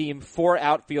 12-team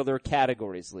 4-outfielder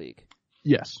categories league?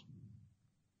 Yes.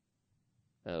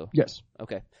 Oh. Yes.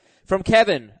 Okay. From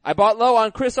Kevin, I bought low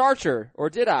on Chris Archer, or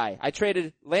did I? I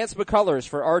traded Lance McCullers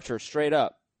for Archer straight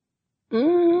up.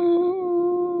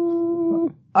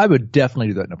 I would definitely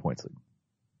do that in a points league.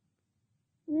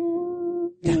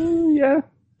 Yeah.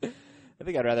 I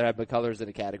think I'd rather have McCullers in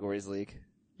a categories league.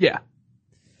 Yeah.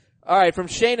 All right, from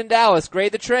Shane in Dallas,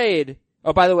 grade the trade.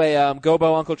 Oh, by the way,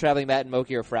 Gobo, Uncle Traveling Matt, and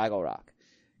Moki are Fraggle Rock.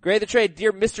 Grade the trade,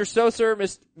 dear Mr. Sosa,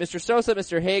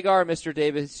 Mr. Hagar, Mr.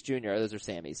 Davis Jr. Those are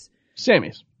Sammys.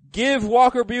 Give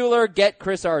Walker Buehler, get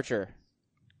Chris Archer.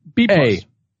 B+.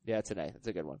 Yeah, it's an A. That's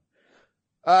a good one.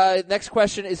 Next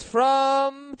question is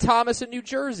from Thomas in New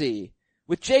Jersey.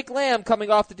 With Jake Lamb coming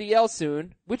off the DL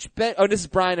soon, this is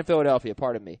Brian in Philadelphia,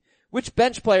 pardon me. Which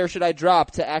bench player should I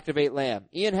drop to activate Lamb?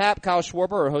 Ian Happ, Kyle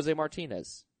Schwarber, or Jose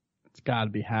Martinez? It's gotta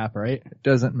be Happ, right? It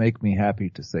doesn't make me happy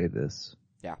to say this.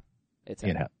 Yeah, it's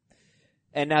Ian Happ.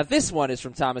 And now this one is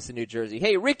from Thomas in New Jersey.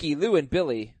 Hey, Ricky, Lou, and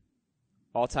Billy,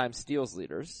 all-time steals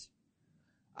leaders.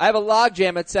 I have a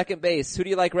logjam at second base. Who do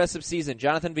you like rest of season?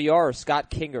 Jonathan Villar or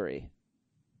Scott Kingery?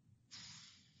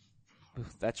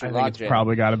 That's your logjam. It's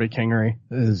probably gotta be Kingery.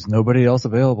 There's nobody else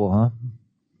available, huh?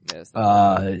 Yes,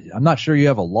 I'm not sure you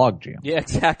have a logjam. Yeah,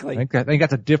 exactly. I think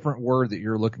that's a different word that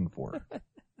you're looking for.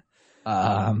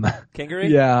 Kingery?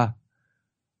 Yeah.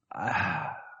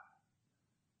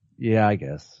 Yeah, I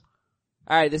guess.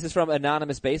 All right, this is from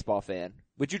Anonymous Baseball Fan.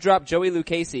 Would you drop Joey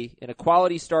Lucchese in a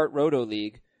quality start roto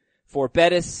league for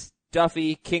Bettis,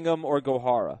 Duffy, Kingham, or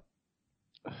Gohara?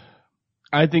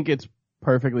 I think it's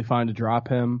perfectly fine to drop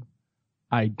him.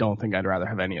 I don't think I'd rather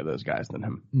have any of those guys than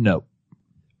him. No.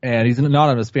 And he's an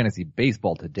Anonymous Fantasy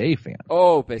Baseball Today fan.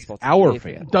 Oh, Baseball Today. Our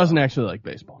fan. Doesn't actually like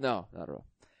baseball. No, not at all.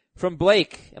 From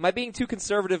Blake, am I being too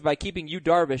conservative by keeping Yu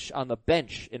Darvish on the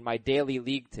bench in my daily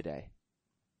league today?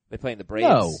 They playing the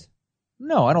Braves?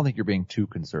 No, I don't think you're being too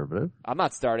conservative. I'm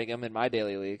not starting him in my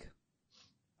daily league.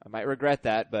 I might regret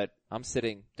that, but I'm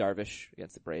sitting Darvish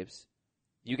against the Braves.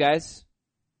 You guys?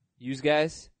 Yous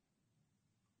guys?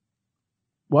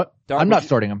 What? I'm not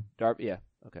starting him. Yeah.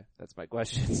 Okay. That's my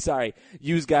question. Sorry.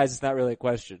 Yous guys, it's not really a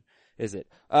question, is it?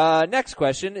 Next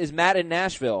question is Matt in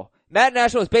Nashville. Matt in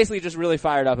Nashville is basically just really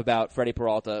fired up about Freddie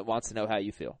Peralta, wants to know how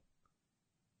you feel.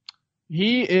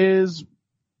 He is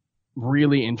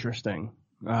really interesting.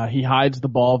 He hides the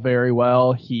ball very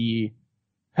well. He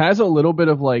has a little bit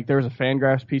of like, there was a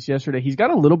Fangraphs piece yesterday. He's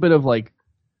got a little bit of like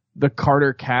the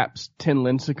Carter Capps Tin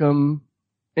Lincecum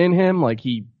in him. Like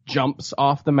he jumps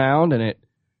off the mound and it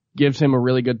gives him a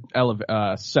really good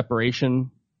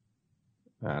separation.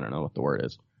 I don't know what the word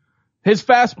is. His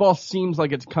fastball seems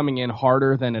like it's coming in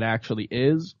harder than it actually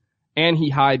is, and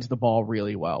he hides the ball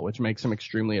really well, which makes him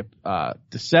extremely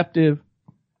deceptive.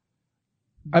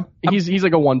 He's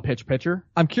like a one-pitch pitcher.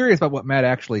 I'm curious about what Matt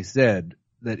actually said,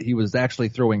 that he was actually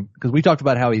throwing, because we talked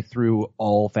about how he threw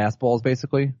all fastballs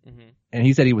basically, and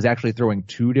he said he was actually throwing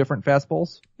 2 different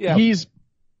fastballs. Yeah,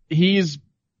 he's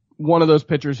one of those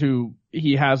pitchers who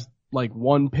he has like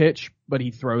one pitch, but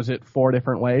he throws it 4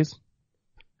 different ways.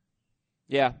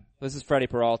 Yeah, this is Freddie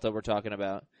Peralta we're talking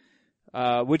about.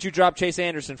 Would you drop Chase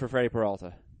Anderson for Freddie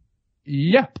Peralta?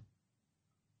 Yeah.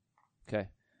 Okay.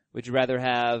 Would you rather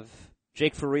have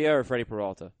Jake Faria or Freddie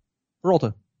Peralta?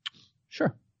 Peralta.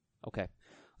 Sure. Okay.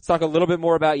 Let's talk a little bit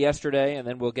more about yesterday, and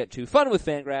then we'll get to Fun with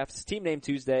Fangraphs, Team Name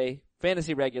Tuesday,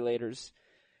 Fantasy Regulators.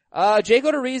 Jake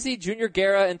Odorizzi, Junior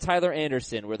Guerra, and Tyler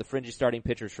Anderson were the fringy starting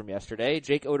pitchers from yesterday.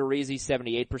 Jake Odorizzi,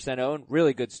 78% owned.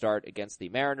 Really good start against the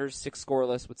Mariners. 6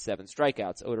 scoreless with 7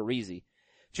 strikeouts. Odorizzi.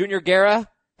 Junior Guerra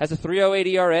has a 3.08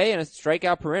 ERA and a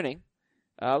strikeout per inning.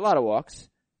 A lot of walks.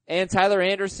 And Tyler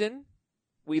Anderson,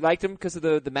 we liked him because of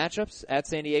the matchups at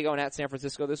San Diego and at San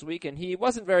Francisco this week, and he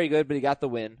wasn't very good, but he got the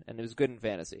win, and it was good in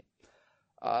fantasy.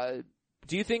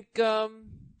 Do you think, what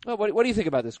do you think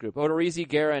about this group? Odorizzi,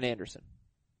 Guerra, and Anderson.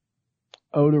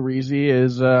 Odorizzi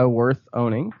is worth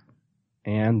owning,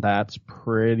 and that's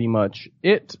pretty much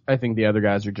it. I think the other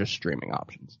guys are just streaming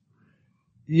options.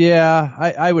 Yeah,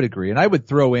 I would agree. And I would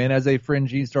throw in as a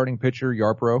fringy starting pitcher,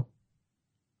 Yarbrough.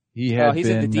 He's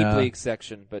in the deep league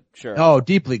section, but sure. Oh,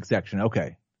 deep league section,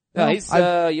 okay. No,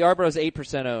 Yarbrough's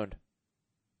 8% owned.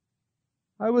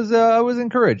 I was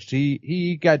encouraged.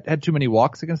 He had too many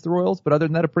walks against the Royals, but other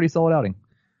than that, a pretty solid outing.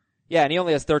 Yeah, and he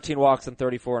only has 13 walks and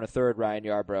 34 and a third, Ryan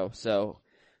Yarbrough. So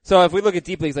if we look at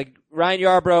deep leagues, like Ryan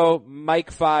Yarbrough,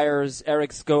 Mike Fiers,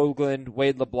 Eric Skoglund,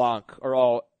 Wade LeBlanc are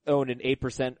all owned in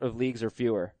 8% of leagues or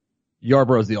fewer.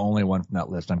 Yarbrough is the only one from that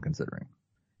list I'm considering.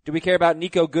 Do we care about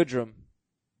Nico Goodrum?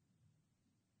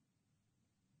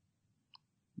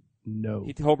 No.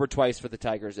 He homered twice for the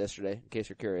Tigers yesterday, in case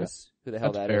you're curious who the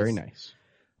hell that is. Very nice.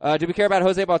 Do we care about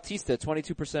Jose Bautista,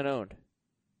 22% owned?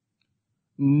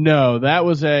 No, that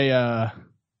was a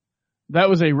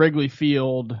Wrigley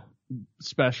Field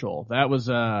special. That was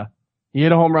he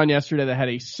hit a home run yesterday that had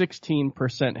a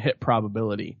 16% hit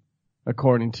probability,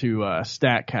 according to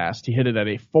StatCast. He hit it at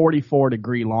a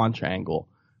 44-degree launch angle,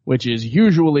 which is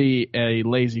usually a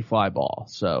lazy fly ball.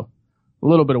 So a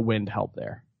little bit of wind help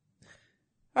there.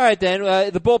 All right, then.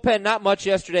 The bullpen, not much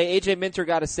yesterday. A.J. Minter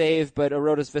got a save, but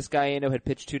Arodys Vizcaíno had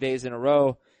pitched 2 days in a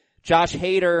row. Josh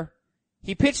Hader,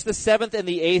 he pitched the 7th and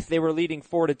the 8th. They were leading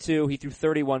 4-2. He threw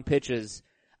 31 pitches.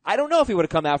 I don't know if he would have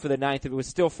come out for the 9th if it was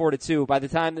still 4-2. By the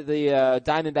time that the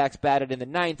Diamondbacks batted in the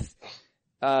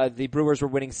 9th, the Brewers were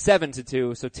winning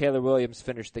 7-2, so Taylor Williams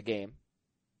finished the game.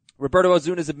 Roberto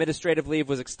Ozuna's administrative leave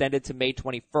was extended to May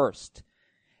 21st.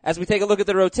 As we take a look at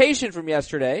the rotation from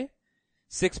yesterday,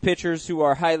 6 pitchers who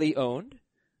are highly owned.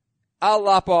 I'll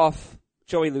lop off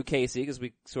Joey Lucchesi because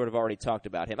we sort of already talked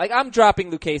about him. Like, I'm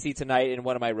dropping Lucchesi tonight in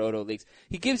one of my roto leagues.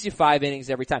 He gives you 5 innings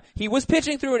every time. He was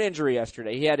pitching through an injury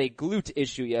yesterday. He had a glute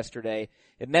issue yesterday.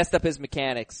 It messed up his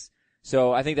mechanics.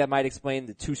 So I think that might explain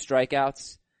the 2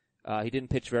 strikeouts. He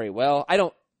didn't pitch very well.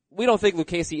 We don't think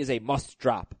Lucchesi is a must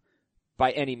drop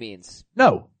by any means.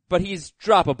 No. But he's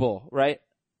droppable, right?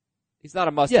 He's not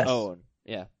a must own.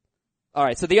 Yeah. All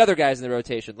right, so the other guys in the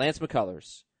rotation, Lance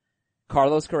McCullers,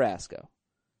 Carlos Carrasco.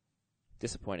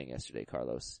 Disappointing yesterday,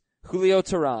 Carlos. Julio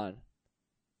Teheran,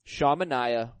 Sean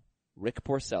Manaea, Rick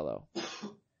Porcello.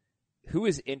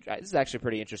 This is actually a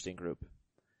pretty interesting group.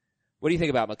 What do you think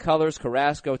about McCullers,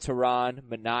 Carrasco, Teheran,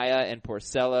 Manaea, and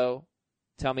Porcello?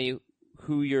 Tell me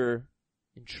who you're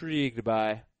intrigued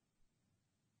by.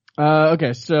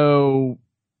 Okay, so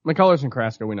McCullers and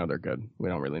Carrasco, we know they're good. We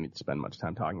don't really need to spend much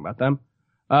time talking about them.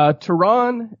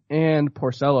 Teheran and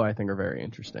Porcello, I think, are very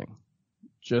interesting.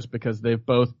 Just because they've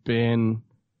both been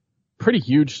pretty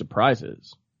huge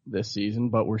surprises this season,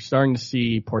 but we're starting to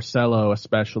see Porcello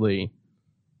especially,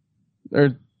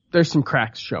 there's some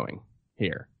cracks showing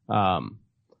here. And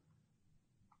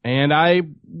I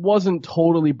wasn't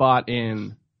totally bought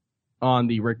in on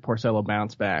the Rick Porcello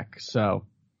bounce back, so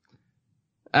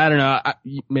I don't know,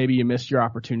 maybe you missed your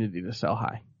opportunity to sell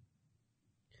high.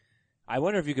 I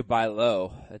wonder if you could buy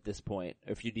low at this point,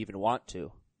 if you'd even want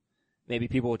to. Maybe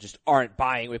people just aren't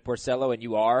buying with Porcello and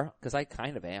you are, because I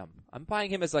kind of am. I'm buying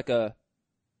him as like a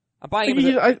I'm buying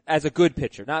him as a good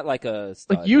pitcher, not like a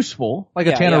stud. Like useful. Like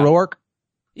a Tanner Roark?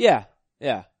 Yeah.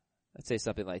 I'd say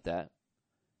something like that.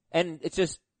 And it's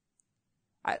just,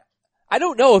 I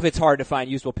don't know if it's hard to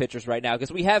find useful pitchers right now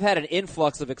because we have had an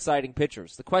influx of exciting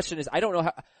pitchers. The question is, I don't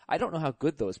know how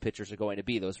good those pitchers are going to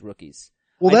be, those rookies.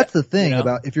 Well, that's the thing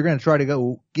about if you're going to try to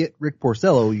go get Rick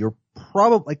Porcello, you're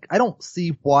probably I don't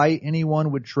see why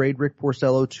anyone would trade Rick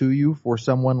Porcello to you for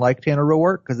someone like Tanner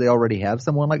Roark because they already have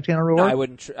someone like Tanner Roark. No, I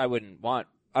wouldn't give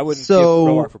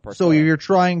Roark for Porcello. So you're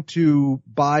trying to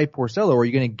buy Porcello, or are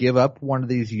you going to give up one of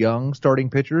these young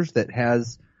starting pitchers that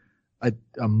has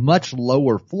a much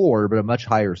lower floor but a much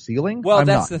higher ceiling? Well,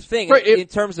 that's the thing. Right, in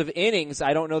terms of innings,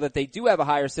 I don't know that they do have a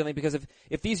higher ceiling because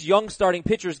if these young starting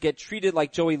pitchers get treated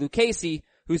like Joey Lucchesi,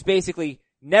 who's basically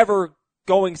never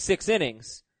going 6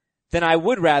 innings, then I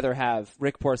would rather have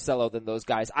Rick Porcello than those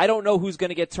guys. I don't know who's going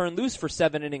to get turned loose for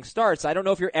 7-inning starts. I don't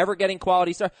know if you're ever getting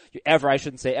quality starts. I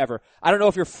shouldn't say ever. I don't know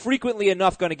if you're frequently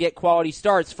enough going to get quality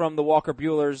starts from the Walker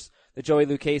Buehlers, the Joey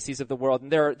Lucchesis of the world,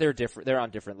 and they're different. They're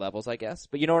on different levels, I guess.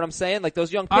 But you know what I'm saying? Like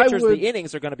those young pitchers, the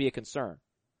innings are going to be a concern.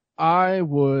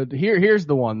 Here's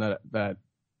the one that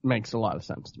makes a lot of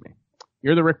sense to me.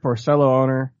 You're the Rick Porcello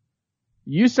owner.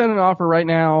 You send an offer right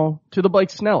now to the Blake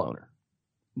Snell owner.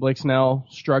 Blake Snell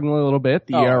struggling a little bit.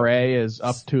 The ERA is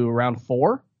up to around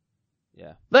 4.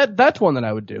 Yeah. That's one that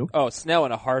I would do. Oh, Snell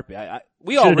in a heartbit.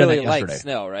 We all really like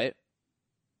Snell, right?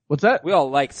 What's that? We all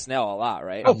like Snell a lot,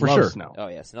 right? Oh, for sure. Snell. Oh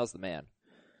yeah, Snell's the man.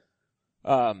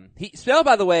 Snell,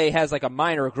 by the way, has like a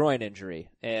minor groin injury,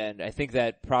 and I think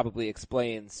that probably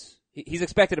explains, he's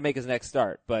expected to make his next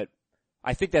start, but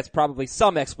I think that's probably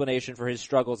some explanation for his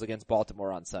struggles against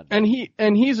Baltimore on Sunday.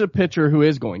 And he's a pitcher who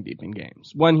is going deep in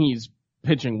games when he's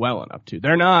pitching well enough to.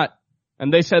 They're not,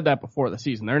 and they said that before the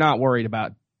season, they're not worried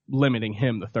about limiting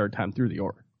him the third time through the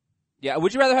order. Yeah,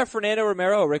 would you rather have Fernando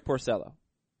Romero or Rick Porcello?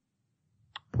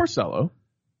 Porcello.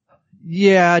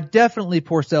 Yeah, definitely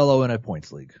Porcello in a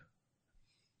points league.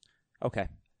 Okay.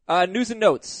 News and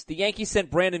notes. The Yankees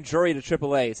sent Brandon Drury to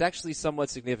AAA. It's actually somewhat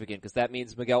significant because that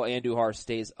means Miguel Andujar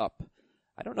stays up.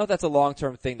 I don't know if that's a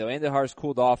long-term thing, though. Andujar's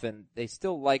cooled off, and they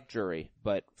still like Drury.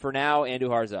 But for now,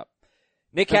 Andujar's up.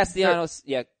 Nick Castellanos,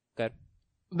 go ahead.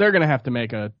 They're going to have to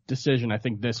make a decision, I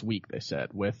think, this week, they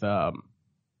said, with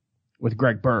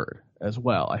Greg Bird as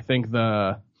well. I think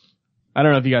I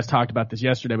don't know if you guys talked about this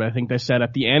yesterday, but I think they said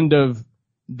at the end of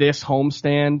this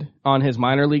homestand on his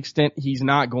minor league stint, he's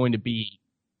not going to be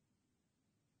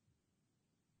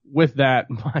with that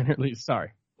minor league.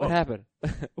 Sorry. What happened?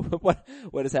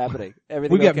 What is happening?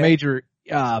 Everything we got major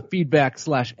feedback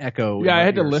 / echo. Yeah, I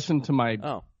had to listen to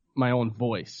my own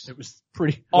voice. It was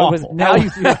pretty awful. Now you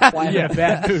see what's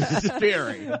bad news. It's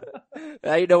scary.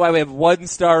 Now you know why we have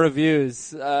 1-star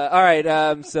reviews. All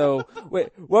right. So wait,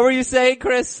 what were you saying,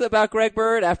 Chris, about Greg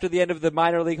Bird after the end of the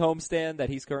minor league homestand that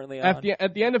he's currently on?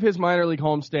 At the end of his minor league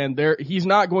homestand, he's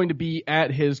not going to be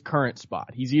at his current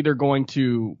spot. He's either going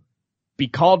to be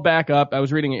called back up. I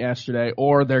was reading it yesterday,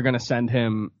 or they're going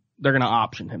to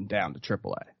option him down to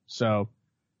AAA. So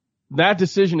that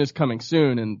decision is coming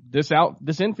soon, and this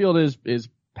infield is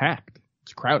packed.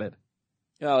 It's crowded.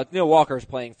 Neil Walker's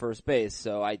playing first base,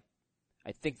 so I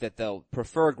think that they'll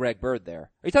prefer Greg Bird there.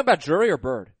 Are you talking about Drury or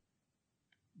Bird?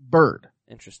 Bird.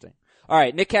 Interesting. All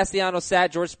right, Nick Castellanos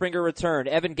sat. George Springer returned.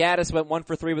 Evan Gattis went 1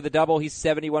 for 3 with a double. He's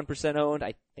 71% owned.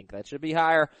 I think that should be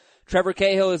higher. Trevor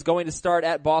Cahill is going to start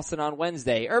at Boston on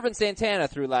Wednesday. Irvin Santana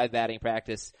through live batting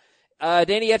practice.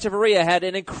 Danny Echeverria had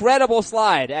an incredible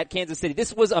slide at Kansas City.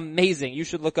 This was amazing. You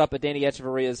should look up at Danny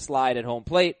Echeverria's slide at home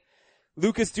plate.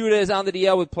 Lucas Duda is on the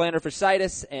DL with plantar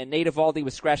fasciitis, and Nate Eovaldi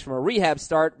was scratched from a rehab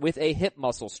start with a hip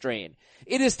muscle strain.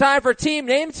 It is time for Team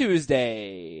Name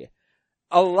Tuesday.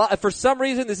 For some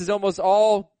reason, this is almost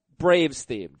all Braves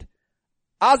themed.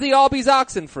 Ozzie Albies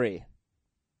Oxenfree.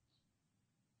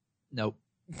 Nope.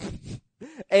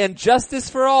 And Justice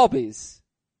for Albies.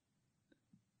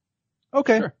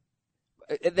 Okay. Sure.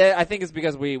 I think it's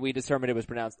because we determined it was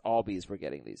pronounced Albies we're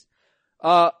getting these.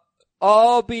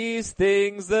 Albies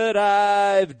things that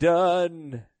I've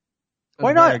done.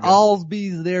 Why not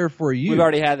Albies there for you? We've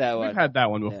already had that one. We've had that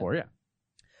one before, yeah.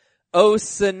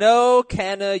 Osano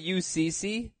Kana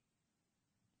UCC.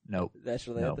 Nope.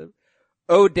 National anthem.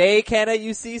 O'Day Kana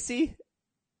UCC.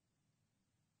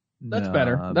 That's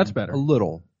better. That's better. A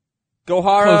little.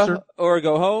 Gohara Closer. or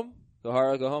Go Home.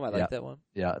 Gohara, Go Home. I like that one.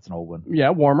 Yeah, it's an old one.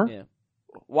 Yeah, warmer. Yeah.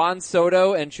 Juan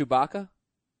Soto and Chewbacca.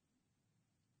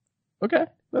 Okay.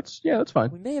 That's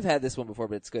fine. We may have had this one before,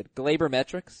 but it's good. Glaber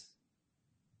Metrics.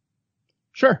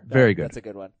 Sure. Very good. That's a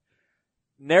good one.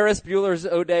 Neris Bueller's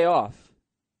O'Day Off.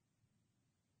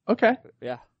 Okay.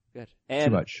 Yeah, good.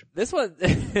 And Too much. this one,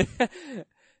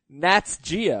 Nats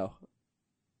Geo.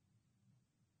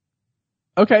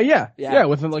 Okay, yeah, Yeah,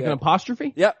 with like an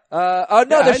apostrophe. Yep.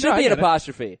 There should be an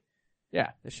apostrophe.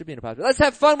 Yeah, there should be an apostrophe. Let's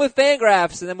have fun with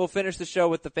Fangraphs, and then we'll finish the show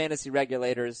with the fantasy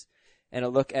regulators and a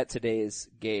look at today's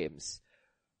games.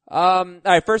 All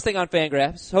right, first thing on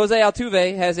Fangraphs. Jose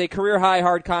Altuve has a career high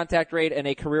hard contact rate and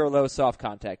a career low soft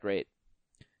contact rate.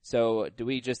 So, do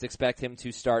we just expect him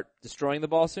to start destroying the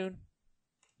ball soon?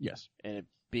 Yes. And it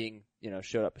being,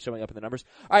 showing up in the numbers.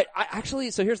 All right,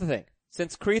 so here's the thing.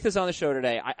 Since Kreith is on the show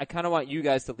today, I kind of want you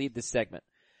guys to lead this segment.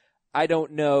 I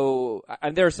don't know,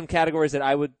 there are some categories that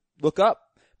I would look up,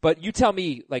 but you tell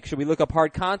me, like, should we look up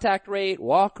hard contact rate,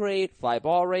 walk rate, fly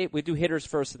ball rate? We do hitters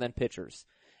first and then pitchers,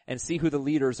 and see who the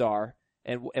leaders are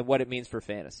and what it means for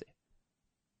fantasy.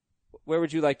 Where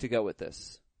would you like to go with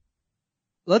this?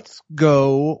 Let's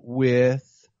go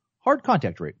with hard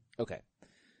contact rate. Okay.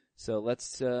 So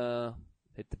let's hit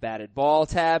the batted ball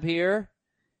tab here.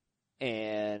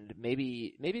 And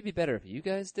maybe it'd be better if you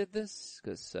guys did this,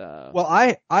 cause,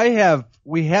 well,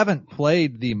 we haven't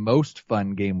played the most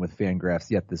fun game with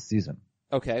Fangraphs yet this season.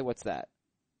 Okay, what's that?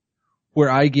 Where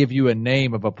I give you a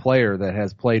name of a player that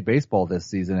has played baseball this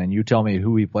season and you tell me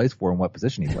who he plays for and what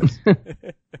position he plays.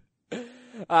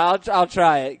 I'll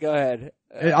try it. Go ahead.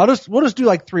 We'll just do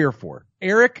like 3 or 4.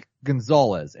 Eric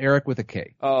Gonzalez, Eric with a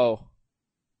K. Oh,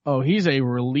 he's a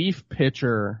relief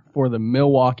pitcher for the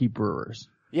Milwaukee Brewers.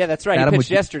 Yeah, that's right. Adam, he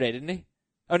pitched yesterday, didn't he?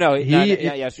 Oh no, not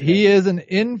yesterday. He is an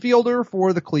infielder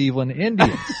for the Cleveland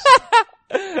Indians.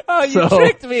 Oh, you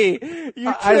tricked me.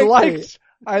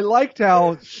 I liked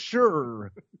how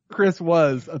sure Chris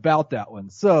was about that one.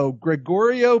 So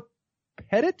Gregorio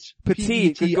Petit?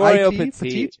 Gregorio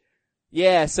Petit.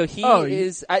 Yeah, so he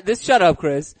is, shut up,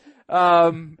 Chris.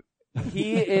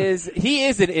 He is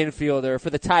an infielder for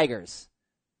the Tigers.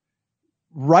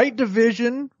 Right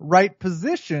division, right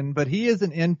position, but he is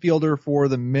an infielder for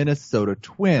the Minnesota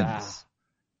Twins.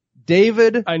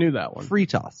 David, I knew that one.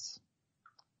 Freitas.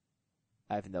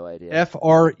 I have no idea.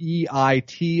 Freitas.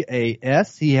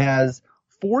 He has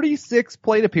 46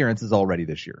 plate appearances already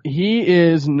this year. He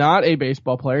is not a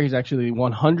baseball player. He's actually the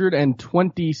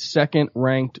 122nd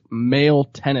ranked male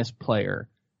tennis player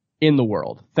in the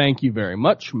world. Thank you very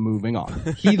much. Moving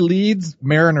on. He leads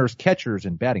Mariners catchers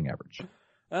in batting average.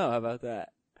 Oh, how about that?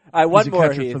 All right, one He's a more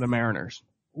catcher for the Mariners.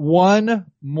 One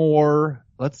more.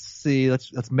 Let's see.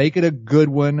 Let's make it a good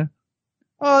one.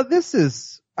 I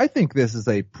think this is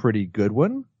a pretty good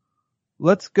one.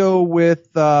 Let's go with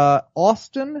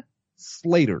Austin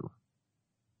Slater.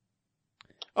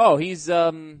 Oh, he's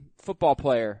football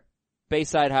player.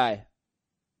 Bayside High.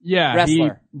 Yeah,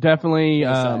 wrestler. He definitely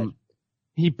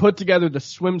he put together the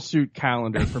swimsuit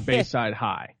calendar for Bayside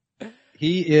High.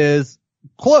 He is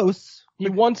close. He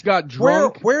once got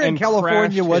drunk. Where in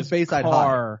California was Bayside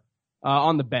High?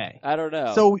 On the Bay. I don't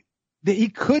know. So he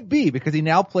could be, because he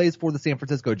now plays for the San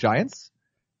Francisco Giants.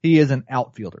 He is an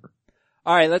outfielder.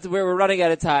 All right, we're running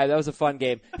out of time. That was a fun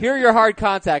game. Here are your hard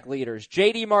contact leaders.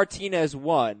 JD Martinez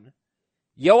 1.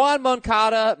 Yohan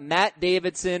Moncada, Matt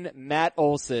Davidson, Matt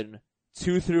Olson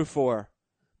 2 through 4.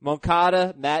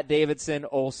 Moncada, Matt Davidson,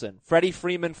 Olson. Freddie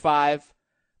Freeman 5.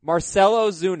 Marcell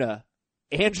Ozuna,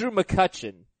 Andrew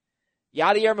McCutchen,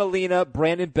 Yadier Molina,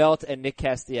 Brandon Belt, and Nick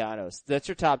Castellanos. That's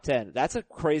your top 10. That's a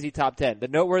crazy top 10. The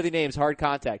noteworthy names, hard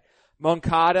contact.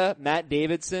 Moncada, Matt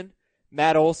Davidson,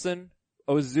 Matt Olson,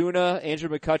 Ozuna, Andrew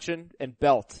McCutchen, and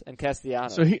Belt, and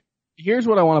Castellanos. So here's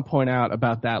what I want to point out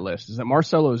about that list, is that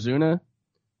Marcell Ozuna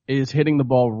is hitting the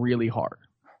ball really hard.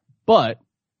 But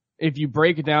if you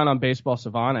break it down on Baseball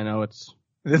Savant, I know it's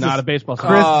not a Baseball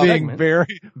Chris Savant being segment,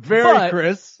 very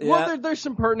Chris. Well, there's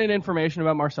some pertinent information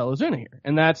about Marcell Ozuna here,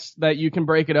 and that's that you can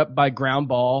break it up by ground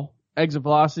ball exit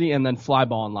velocity and then fly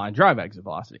ball and line drive exit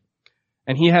velocity.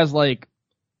 And he has like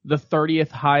the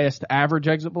 30th highest average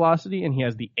exit velocity, and he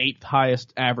has the 8th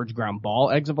highest average ground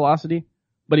ball exit velocity,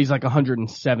 but he's like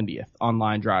 170th on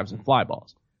line drives and fly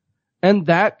balls. And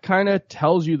that kind of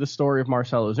tells you the story of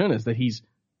Marcell Ozuna, is that he's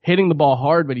hitting the ball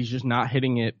hard, but he's just not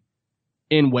hitting it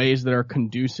in ways that are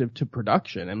conducive to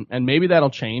production. And maybe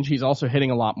that'll change. He's also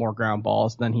hitting a lot more ground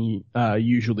balls than he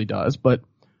usually does, but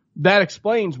that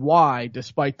explains why,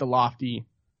 despite the lofty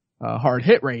hard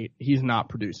hit rate, he's not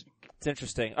producing. It's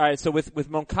interesting. All right, so with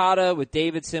Moncada, with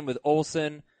Davidson, with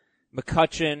Olson,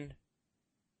 McCutchen,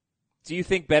 do you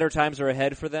think better times are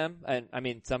ahead for them? And I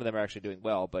mean, some of them are actually doing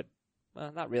well, but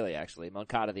not really, actually.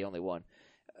 Moncada, the only one.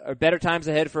 Are better times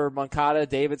ahead for Moncada,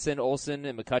 Davidson, Olson,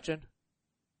 and McCutchen?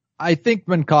 I think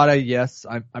Moncada, yes.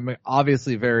 I'm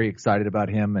obviously very excited about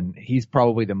him, and he's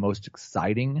probably the most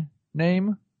exciting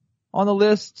name on the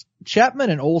list. Chapman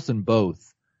and Olson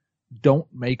both don't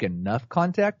make enough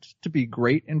contact to be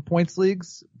great in points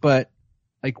leagues, but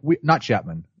not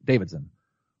Chapman, Davidson.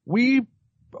 We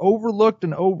overlooked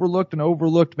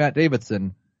Matt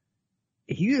Davidson.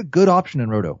 He's a good option in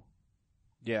Roto.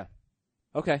 Yeah.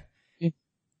 Okay.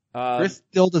 Chris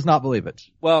still does not believe it.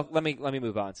 Well, let me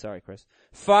move on. Sorry, Chris.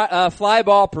 Fly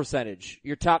ball percentage.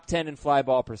 Your top 10 in fly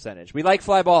ball percentage. We like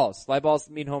fly balls. Fly balls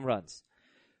mean home runs.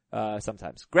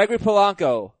 Sometimes. Gregory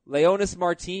Polanco, Leonis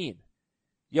Martin,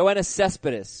 Yoenis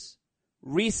Cespedes,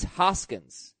 Rhys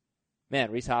Hoskins.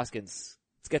 Man, Rhys Hoskins.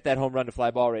 Let's get that home run to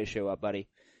fly ball ratio up, buddy.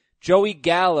 Joey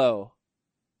Gallo,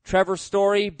 Trevor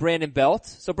Story, Brandon Belt.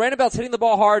 So Brandon Belt's hitting the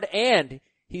ball hard and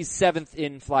he's 7th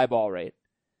in fly ball rate.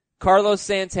 Carlos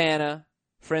Santana,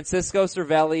 Francisco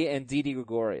Cervelli, and Didi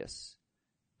Gregorius.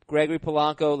 Gregory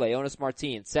Polanco, Leonis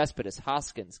Martin, Cespedes,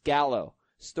 Hoskins, Gallo,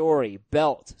 Story,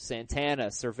 Belt, Santana,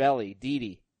 Cervelli,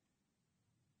 Didi.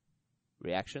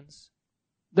 Reactions?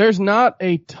 There's not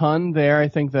a ton there. I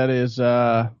think that is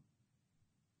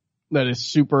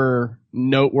super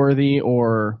noteworthy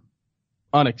or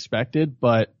unexpected,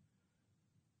 but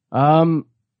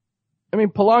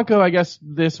Polanco, I guess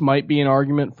this might be an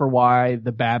argument for why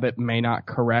the BABIP may not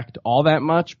correct all that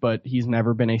much, but he's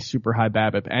never been a super high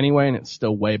BABIP anyway, and it's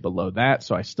still way below that,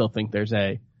 so I still think there's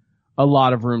a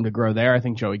lot of room to grow there. I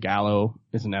think Joey Gallo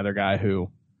is another guy who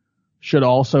should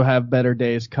also have better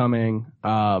days coming.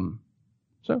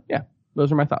 So yeah,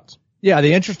 those are my thoughts. Yeah,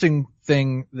 the interesting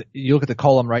thing, you look at the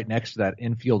column right next to that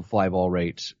infield fly ball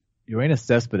rate. Yoenis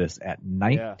Cespedes at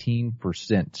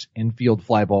 19% infield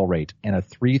fly ball rate and a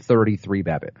 333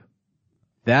 BABIP.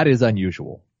 That is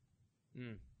unusual.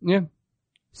 Yeah.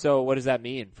 So what does that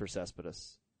mean for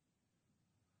Cespedes?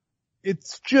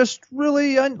 It's just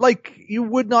really you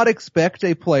would not expect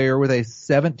a player with a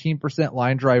 17%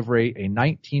 line drive rate, a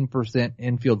 19%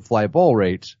 infield fly ball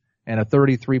rate, and a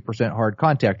 33% hard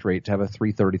contact rate to have a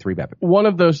 333 BABIP. One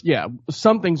of those,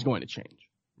 something's going to change.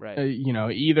 Right.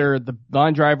 Either the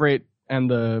line drive rate and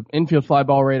the infield fly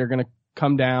ball rate are going to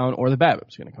come down, or the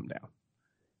BABIP's going to come down.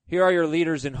 Here are your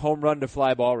leaders in home run to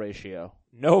fly ball ratio.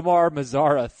 Nomar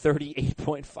Mazara,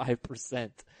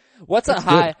 38.5%. What's a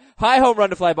high home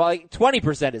run to fly ball?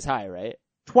 20% is high, right?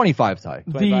 25's high.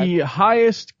 25? The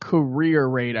highest career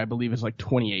rate, I believe, is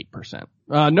 28%.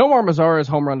 Nomar Mazara's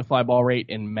home run to fly ball rate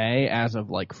in May, as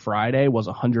of Friday, was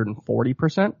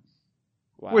 140%.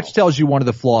 Wow. Which tells you one of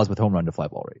the flaws with home run to fly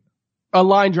ball rate. A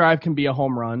line drive can be a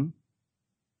home run.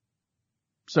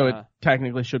 So it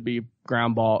technically should be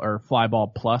ground ball or fly ball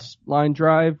plus line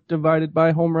drive divided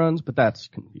by home runs, but that's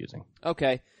confusing.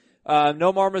 Okay.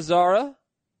 Nomar Mazara,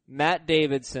 Matt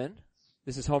Davidson.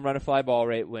 This is home run to fly ball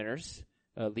rate leaders.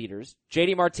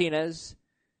 JD Martinez,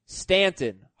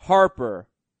 Stanton, Harper,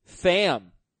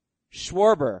 Pham,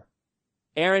 Schwarber,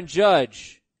 Aaron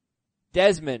Judge,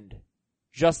 Desmond,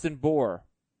 Justin Bour.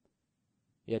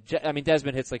 Yeah,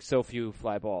 Desmond hits so few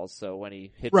fly balls, so when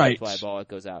he hits a fly ball, it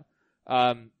goes out.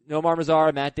 Nomar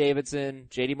Mazara, Matt Davidson,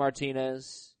 JD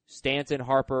Martinez, Stanton,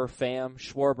 Harper, Pham,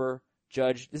 Schwarber,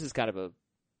 Judge. This is kind of a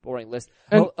boring list.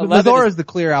 And Mazara is the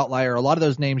clear outlier. A lot of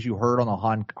those names you heard on the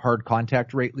hard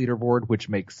contact rate leaderboard, which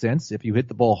makes sense. If you hit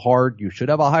the ball hard, you should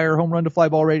have a higher home run to fly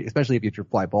ball rate, especially if you hit your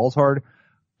fly balls hard.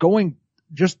 Going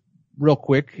just real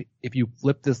quick, if you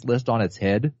flip this list on its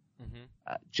head,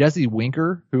 Jesse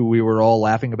Winker, who we were all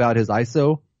laughing about his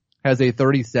ISO, has a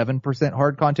 37%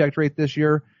 hard contact rate this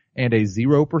year and a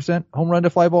 0% home run to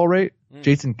fly ball rate.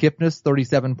 Jason Kipnis,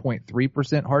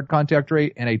 37.3% hard contact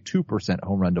rate and a 2%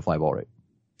 home run to fly ball rate.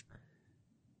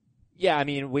 Yeah,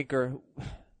 Winker.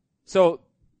 So,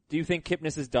 do you think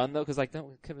Kipnis is done though? Cause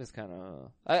Kipnis kind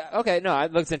of, okay, no,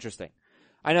 it looks interesting.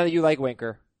 I know that you like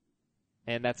Winker,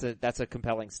 and that's a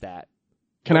compelling stat.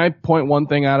 Can I point one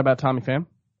thing out about Tommy Pham?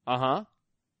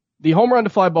 The home run to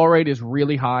fly ball rate is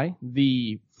really high.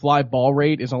 The fly ball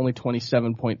rate is only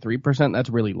 27.3%.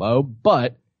 That's really low,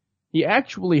 but he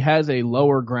actually has a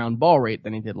lower ground ball rate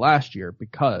than he did last year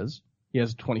because he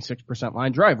has a 26%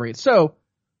 line drive rate. So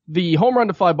the home run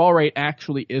to fly ball rate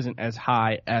actually isn't as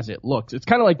high as it looks. It's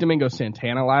kind of like Domingo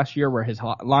Santana last year, where his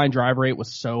line drive rate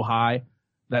was so high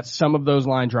that some of those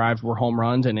line drives were home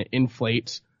runs, and it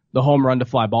inflates the home run to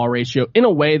fly ball ratio in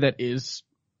a way that is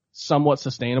somewhat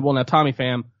sustainable. Now, Tommy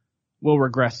Pham will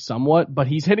regress somewhat, but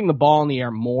he's hitting the ball in the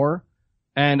air more,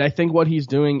 and I think what he's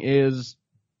doing is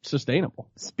sustainable.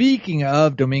 Speaking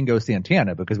of Domingo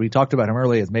Santana, because we talked about him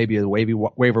earlier as maybe a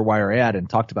waiver wire ad and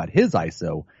talked about his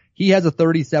ISO, he has a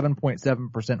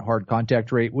 37.7% hard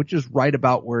contact rate, which is right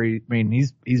about where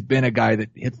he's been a guy that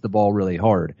hits the ball really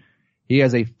hard. He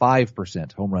has a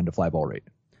 5% home run to fly ball rate.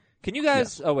 Can you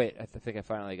guys, oh wait, I think I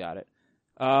finally got it.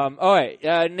 All right.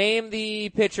 Name the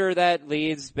pitcher that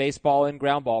leads baseball in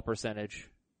ground ball percentage.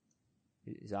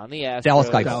 He's on the Astros.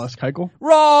 Dallas Keuchel.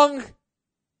 Wrong.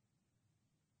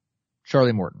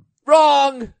 Charlie Morton.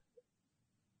 Wrong.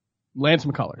 Lance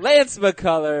McCullers. Lance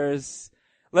McCullers.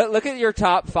 Look at your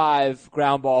top 5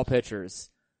 ground ball pitchers.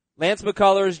 Lance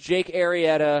McCullers, Jake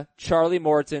Arrieta, Charlie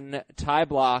Morton, Ty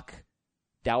Block,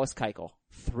 Dallas Keuchel.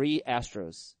 3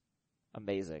 Astros.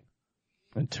 Amazing.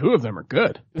 And 2 of them are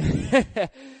good.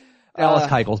 Dallas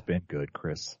Keuchel's been good,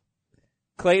 Chris.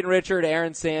 Clayton Richard,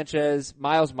 Aaron Sanchez,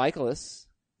 Miles Michaelis.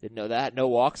 Didn't know that. No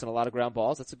walks and a lot of ground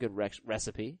balls. That's a good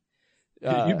recipe.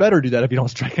 You better do that if you don't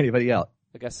strike anybody out.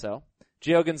 I guess so.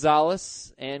 Gio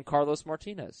Gonzalez and Carlos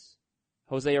Martinez.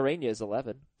 Jose Urena is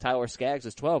 11. Tyler Skaggs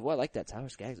is 12. Well, I like that. Tyler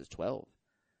Skaggs is 12.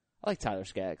 I like Tyler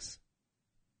Skaggs.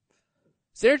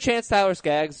 Is there a chance Tyler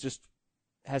Skaggs just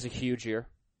has a huge year?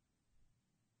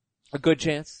 A good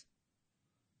chance?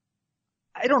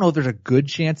 I don't know if there's a good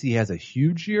chance he has a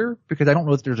huge year, because I don't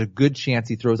know if there's a good chance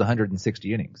he throws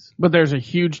 160 innings. But there's a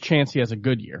huge chance he has a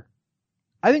good year.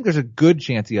 I think there's a good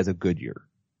chance he has a good year.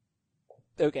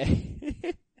 Okay.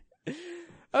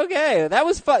 Okay, that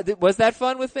was fun. Was that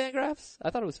fun with Fangraphs? I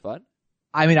thought it was fun.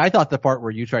 I mean, I thought the part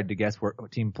where you tried to guess what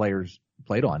team players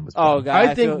played on was fun. Oh, God.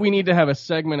 I think we need to have a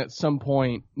segment at some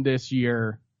point this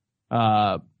year,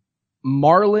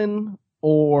 Marlin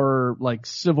or like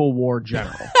Civil War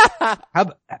General.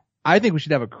 I think we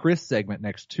should have a Chris segment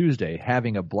next Tuesday,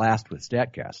 having a blast with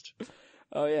StatCast.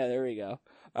 Oh yeah, there we go.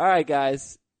 All right,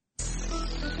 guys.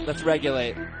 Let's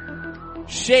regulate.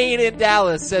 Shane in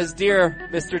Dallas says, "Dear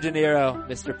Mr. De Niro,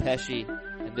 Mr. Pesci,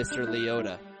 and Mr.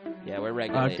 Leota." Yeah, we're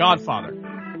regulating. Godfather.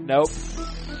 Nope.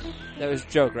 That was a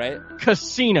joke, right?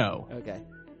 Casino. Okay.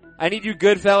 I need you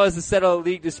good fellas to settle a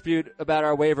league dispute about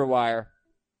our waiver wire.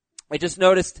 I just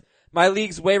noticed my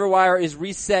league's waiver wire is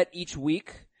reset each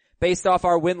week based off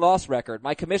our win-loss record.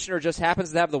 My commissioner just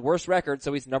happens to have the worst record,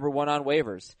 so he's number 1 on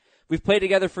waivers. We've played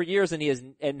together for years, and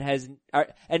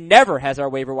never has our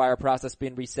waiver wire process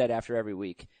been reset after every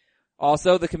week.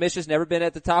 Also, the commissioner's never been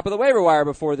at the top of the waiver wire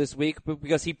before this week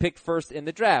because he picked first in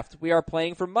the draft. We are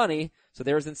playing for money, so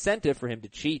there is incentive for him to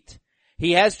cheat.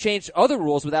 He has changed other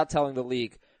rules without telling the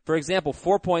league. For example,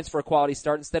 4 points for a quality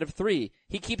start instead of 3.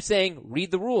 He keeps saying,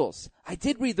 read the rules. I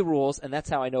did read the rules, and that's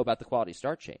how I know about the quality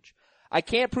start change. I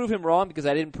can't prove him wrong because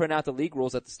I didn't print out the league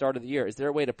rules at the start of the year. Is there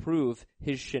a way to prove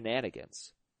his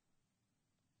shenanigans?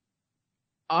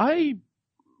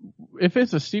 If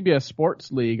it's a CBS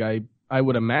Sports League, I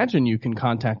would imagine you can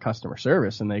contact customer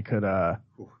service and they could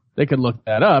look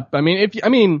that up. I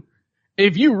mean,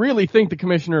 if you really think the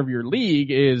commissioner of your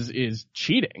league is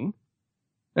cheating,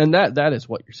 and that is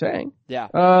what you're saying.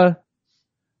 Yeah.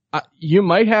 You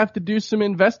might have to do some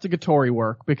investigatory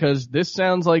work because this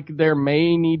sounds like there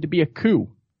may need to be a coup.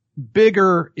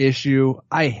 Bigger issue.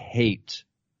 I hate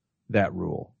that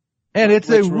rule. And it's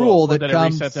a rule that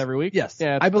comes, it resets every week? Yes.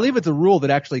 Yeah, I believe it's a rule that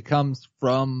actually comes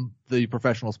from the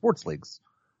professional sports leagues.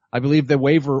 I believe the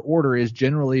waiver order is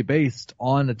generally based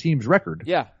on a team's record.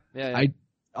 Yeah.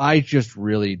 I just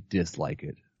really dislike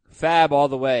it. Fab all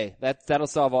the way. That'll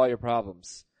solve all your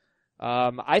problems.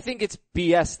 I think it's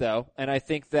BS though, and I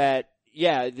think that,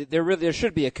 there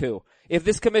should be a coup. If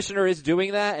this commissioner is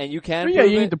doing that and you can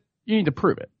prove you need to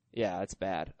prove it. Yeah, it's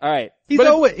bad. All right. He's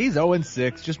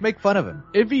 0-6. Just make fun of him.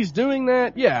 If he's doing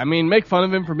that, make fun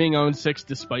of him for being 0-6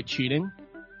 despite cheating.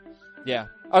 Yeah.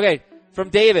 Okay, from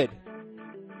David.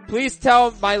 Please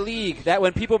tell my league that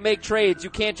when people make trades, you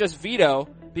can't just veto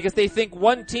because they think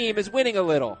one team is winning a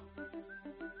little.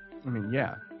 I mean,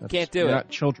 yeah. Can't do it. You're not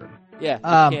children. Yeah,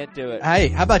 you can't do it. Hey,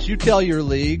 how about you tell your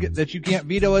league that you can't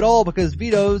veto at all because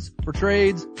vetoes for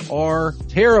trades are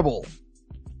terrible.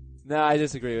 No, I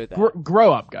disagree with that.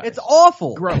 Grow up, guys. It's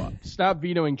awful. Grow up. Stop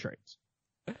vetoing trades.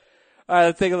 All right,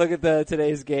 let's take a look at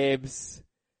today's games.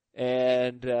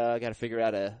 And I got to figure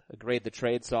out a grade the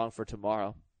trade song for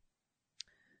tomorrow.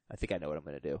 I think I know what I'm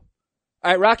going to do.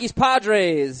 All right, Rockies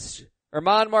Padres.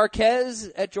 Herman Marquez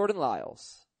at Jordan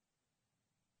Lyles.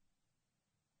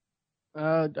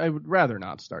 I would rather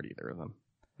not start either of them.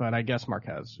 But I guess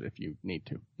Marquez if you need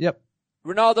to. Yep.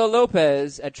 Ronaldo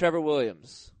Lopez at Trevor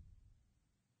Williams.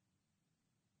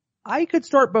 I could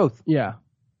start both. Yeah.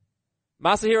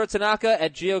 Masahiro Tanaka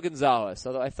at Gio Gonzalez.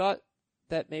 Although I thought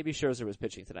that maybe Scherzer was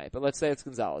pitching tonight. But let's say it's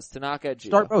Gonzalez. Tanaka at Gio.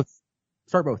 Start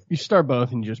both. You start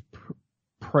both and you just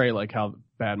pray like how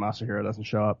bad Masahiro doesn't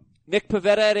show up. Nick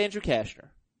Pivetta at Andrew Kashner.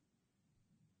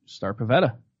 Start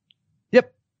Pivetta.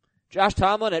 Yep. Josh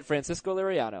Tomlin at Francisco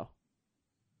Liriano.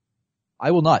 I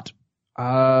will not.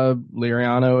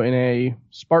 Liriano in a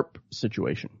Sparp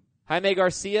situation. Jaime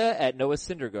Garcia at Noah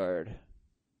Syndergaard.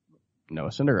 Noah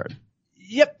Syndergaard.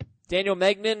 Yep. Daniel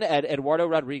Megnan at Eduardo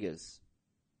Rodriguez.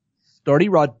 Starty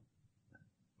Rod.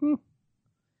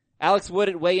 Alex Wood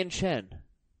at Wei and Chen.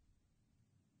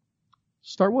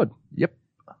 Start Wood. Yep.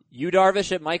 Yu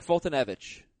Darvish at Mike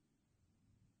Fultonevich.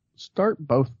 Start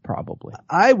both, probably.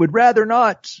 I would rather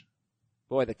not.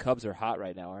 Boy, the Cubs are hot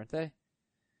right now, aren't they?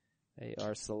 They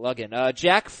are slugging.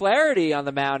 Jack Flaherty on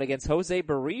the mound against Jose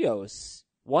Barrios.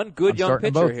 One good young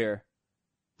pitcher here.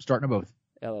 Starting them both.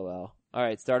 LOL. All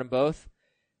right, start them both.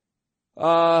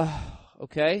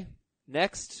 Okay.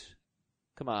 Next.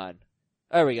 Come on.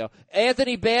 There we go.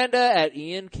 Anthony Banda at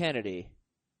Ian Kennedy.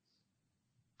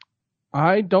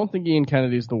 I don't think Ian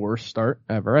Kennedy's the worst start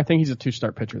ever. I think he's a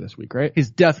 2-start pitcher this week, right? He's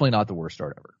definitely not the worst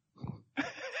start ever.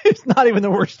 It's not even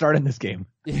the worst start in this game.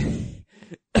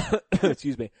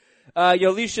 Excuse me.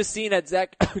 Yoelish Chacin at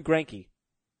Zach Greinke.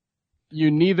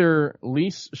 You neither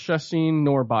lease Chacin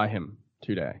nor buy him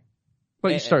today.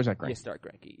 But you start Zach Greinke. You start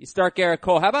Greinke. You start Garrett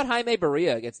Cole. How about Jaime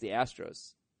Barria against the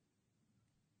Astros?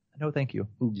 No, thank you.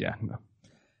 Yeah, no.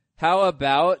 How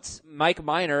about Mike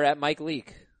Minor at Mike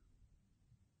Leake?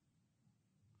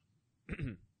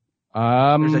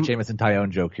 There's a Jameson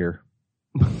Tyone joke here.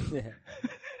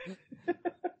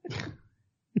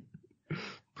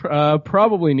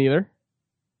 Probably neither.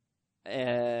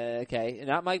 Okay,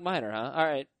 not Mike Minor, huh? All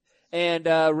right. And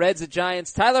Reds at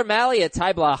Giants. Tyler Mahle at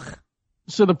Ty Blach.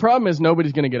 So the problem is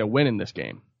nobody's going to get a win in this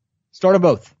game. Start them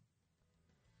both.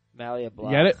 Mahle at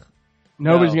Blach. Get it?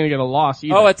 Nobody's going to get a loss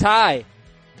either. Oh, a tie.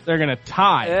 They're going to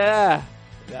tie. Yeah.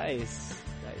 Nice.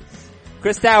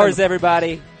 Chris Towers,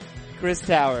 everybody. Chris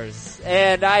Towers.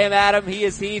 And I am Adam. He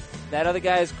is Heath. That other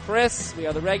guy is Chris. We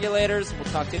are the Regulators. We'll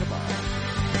talk to you tomorrow.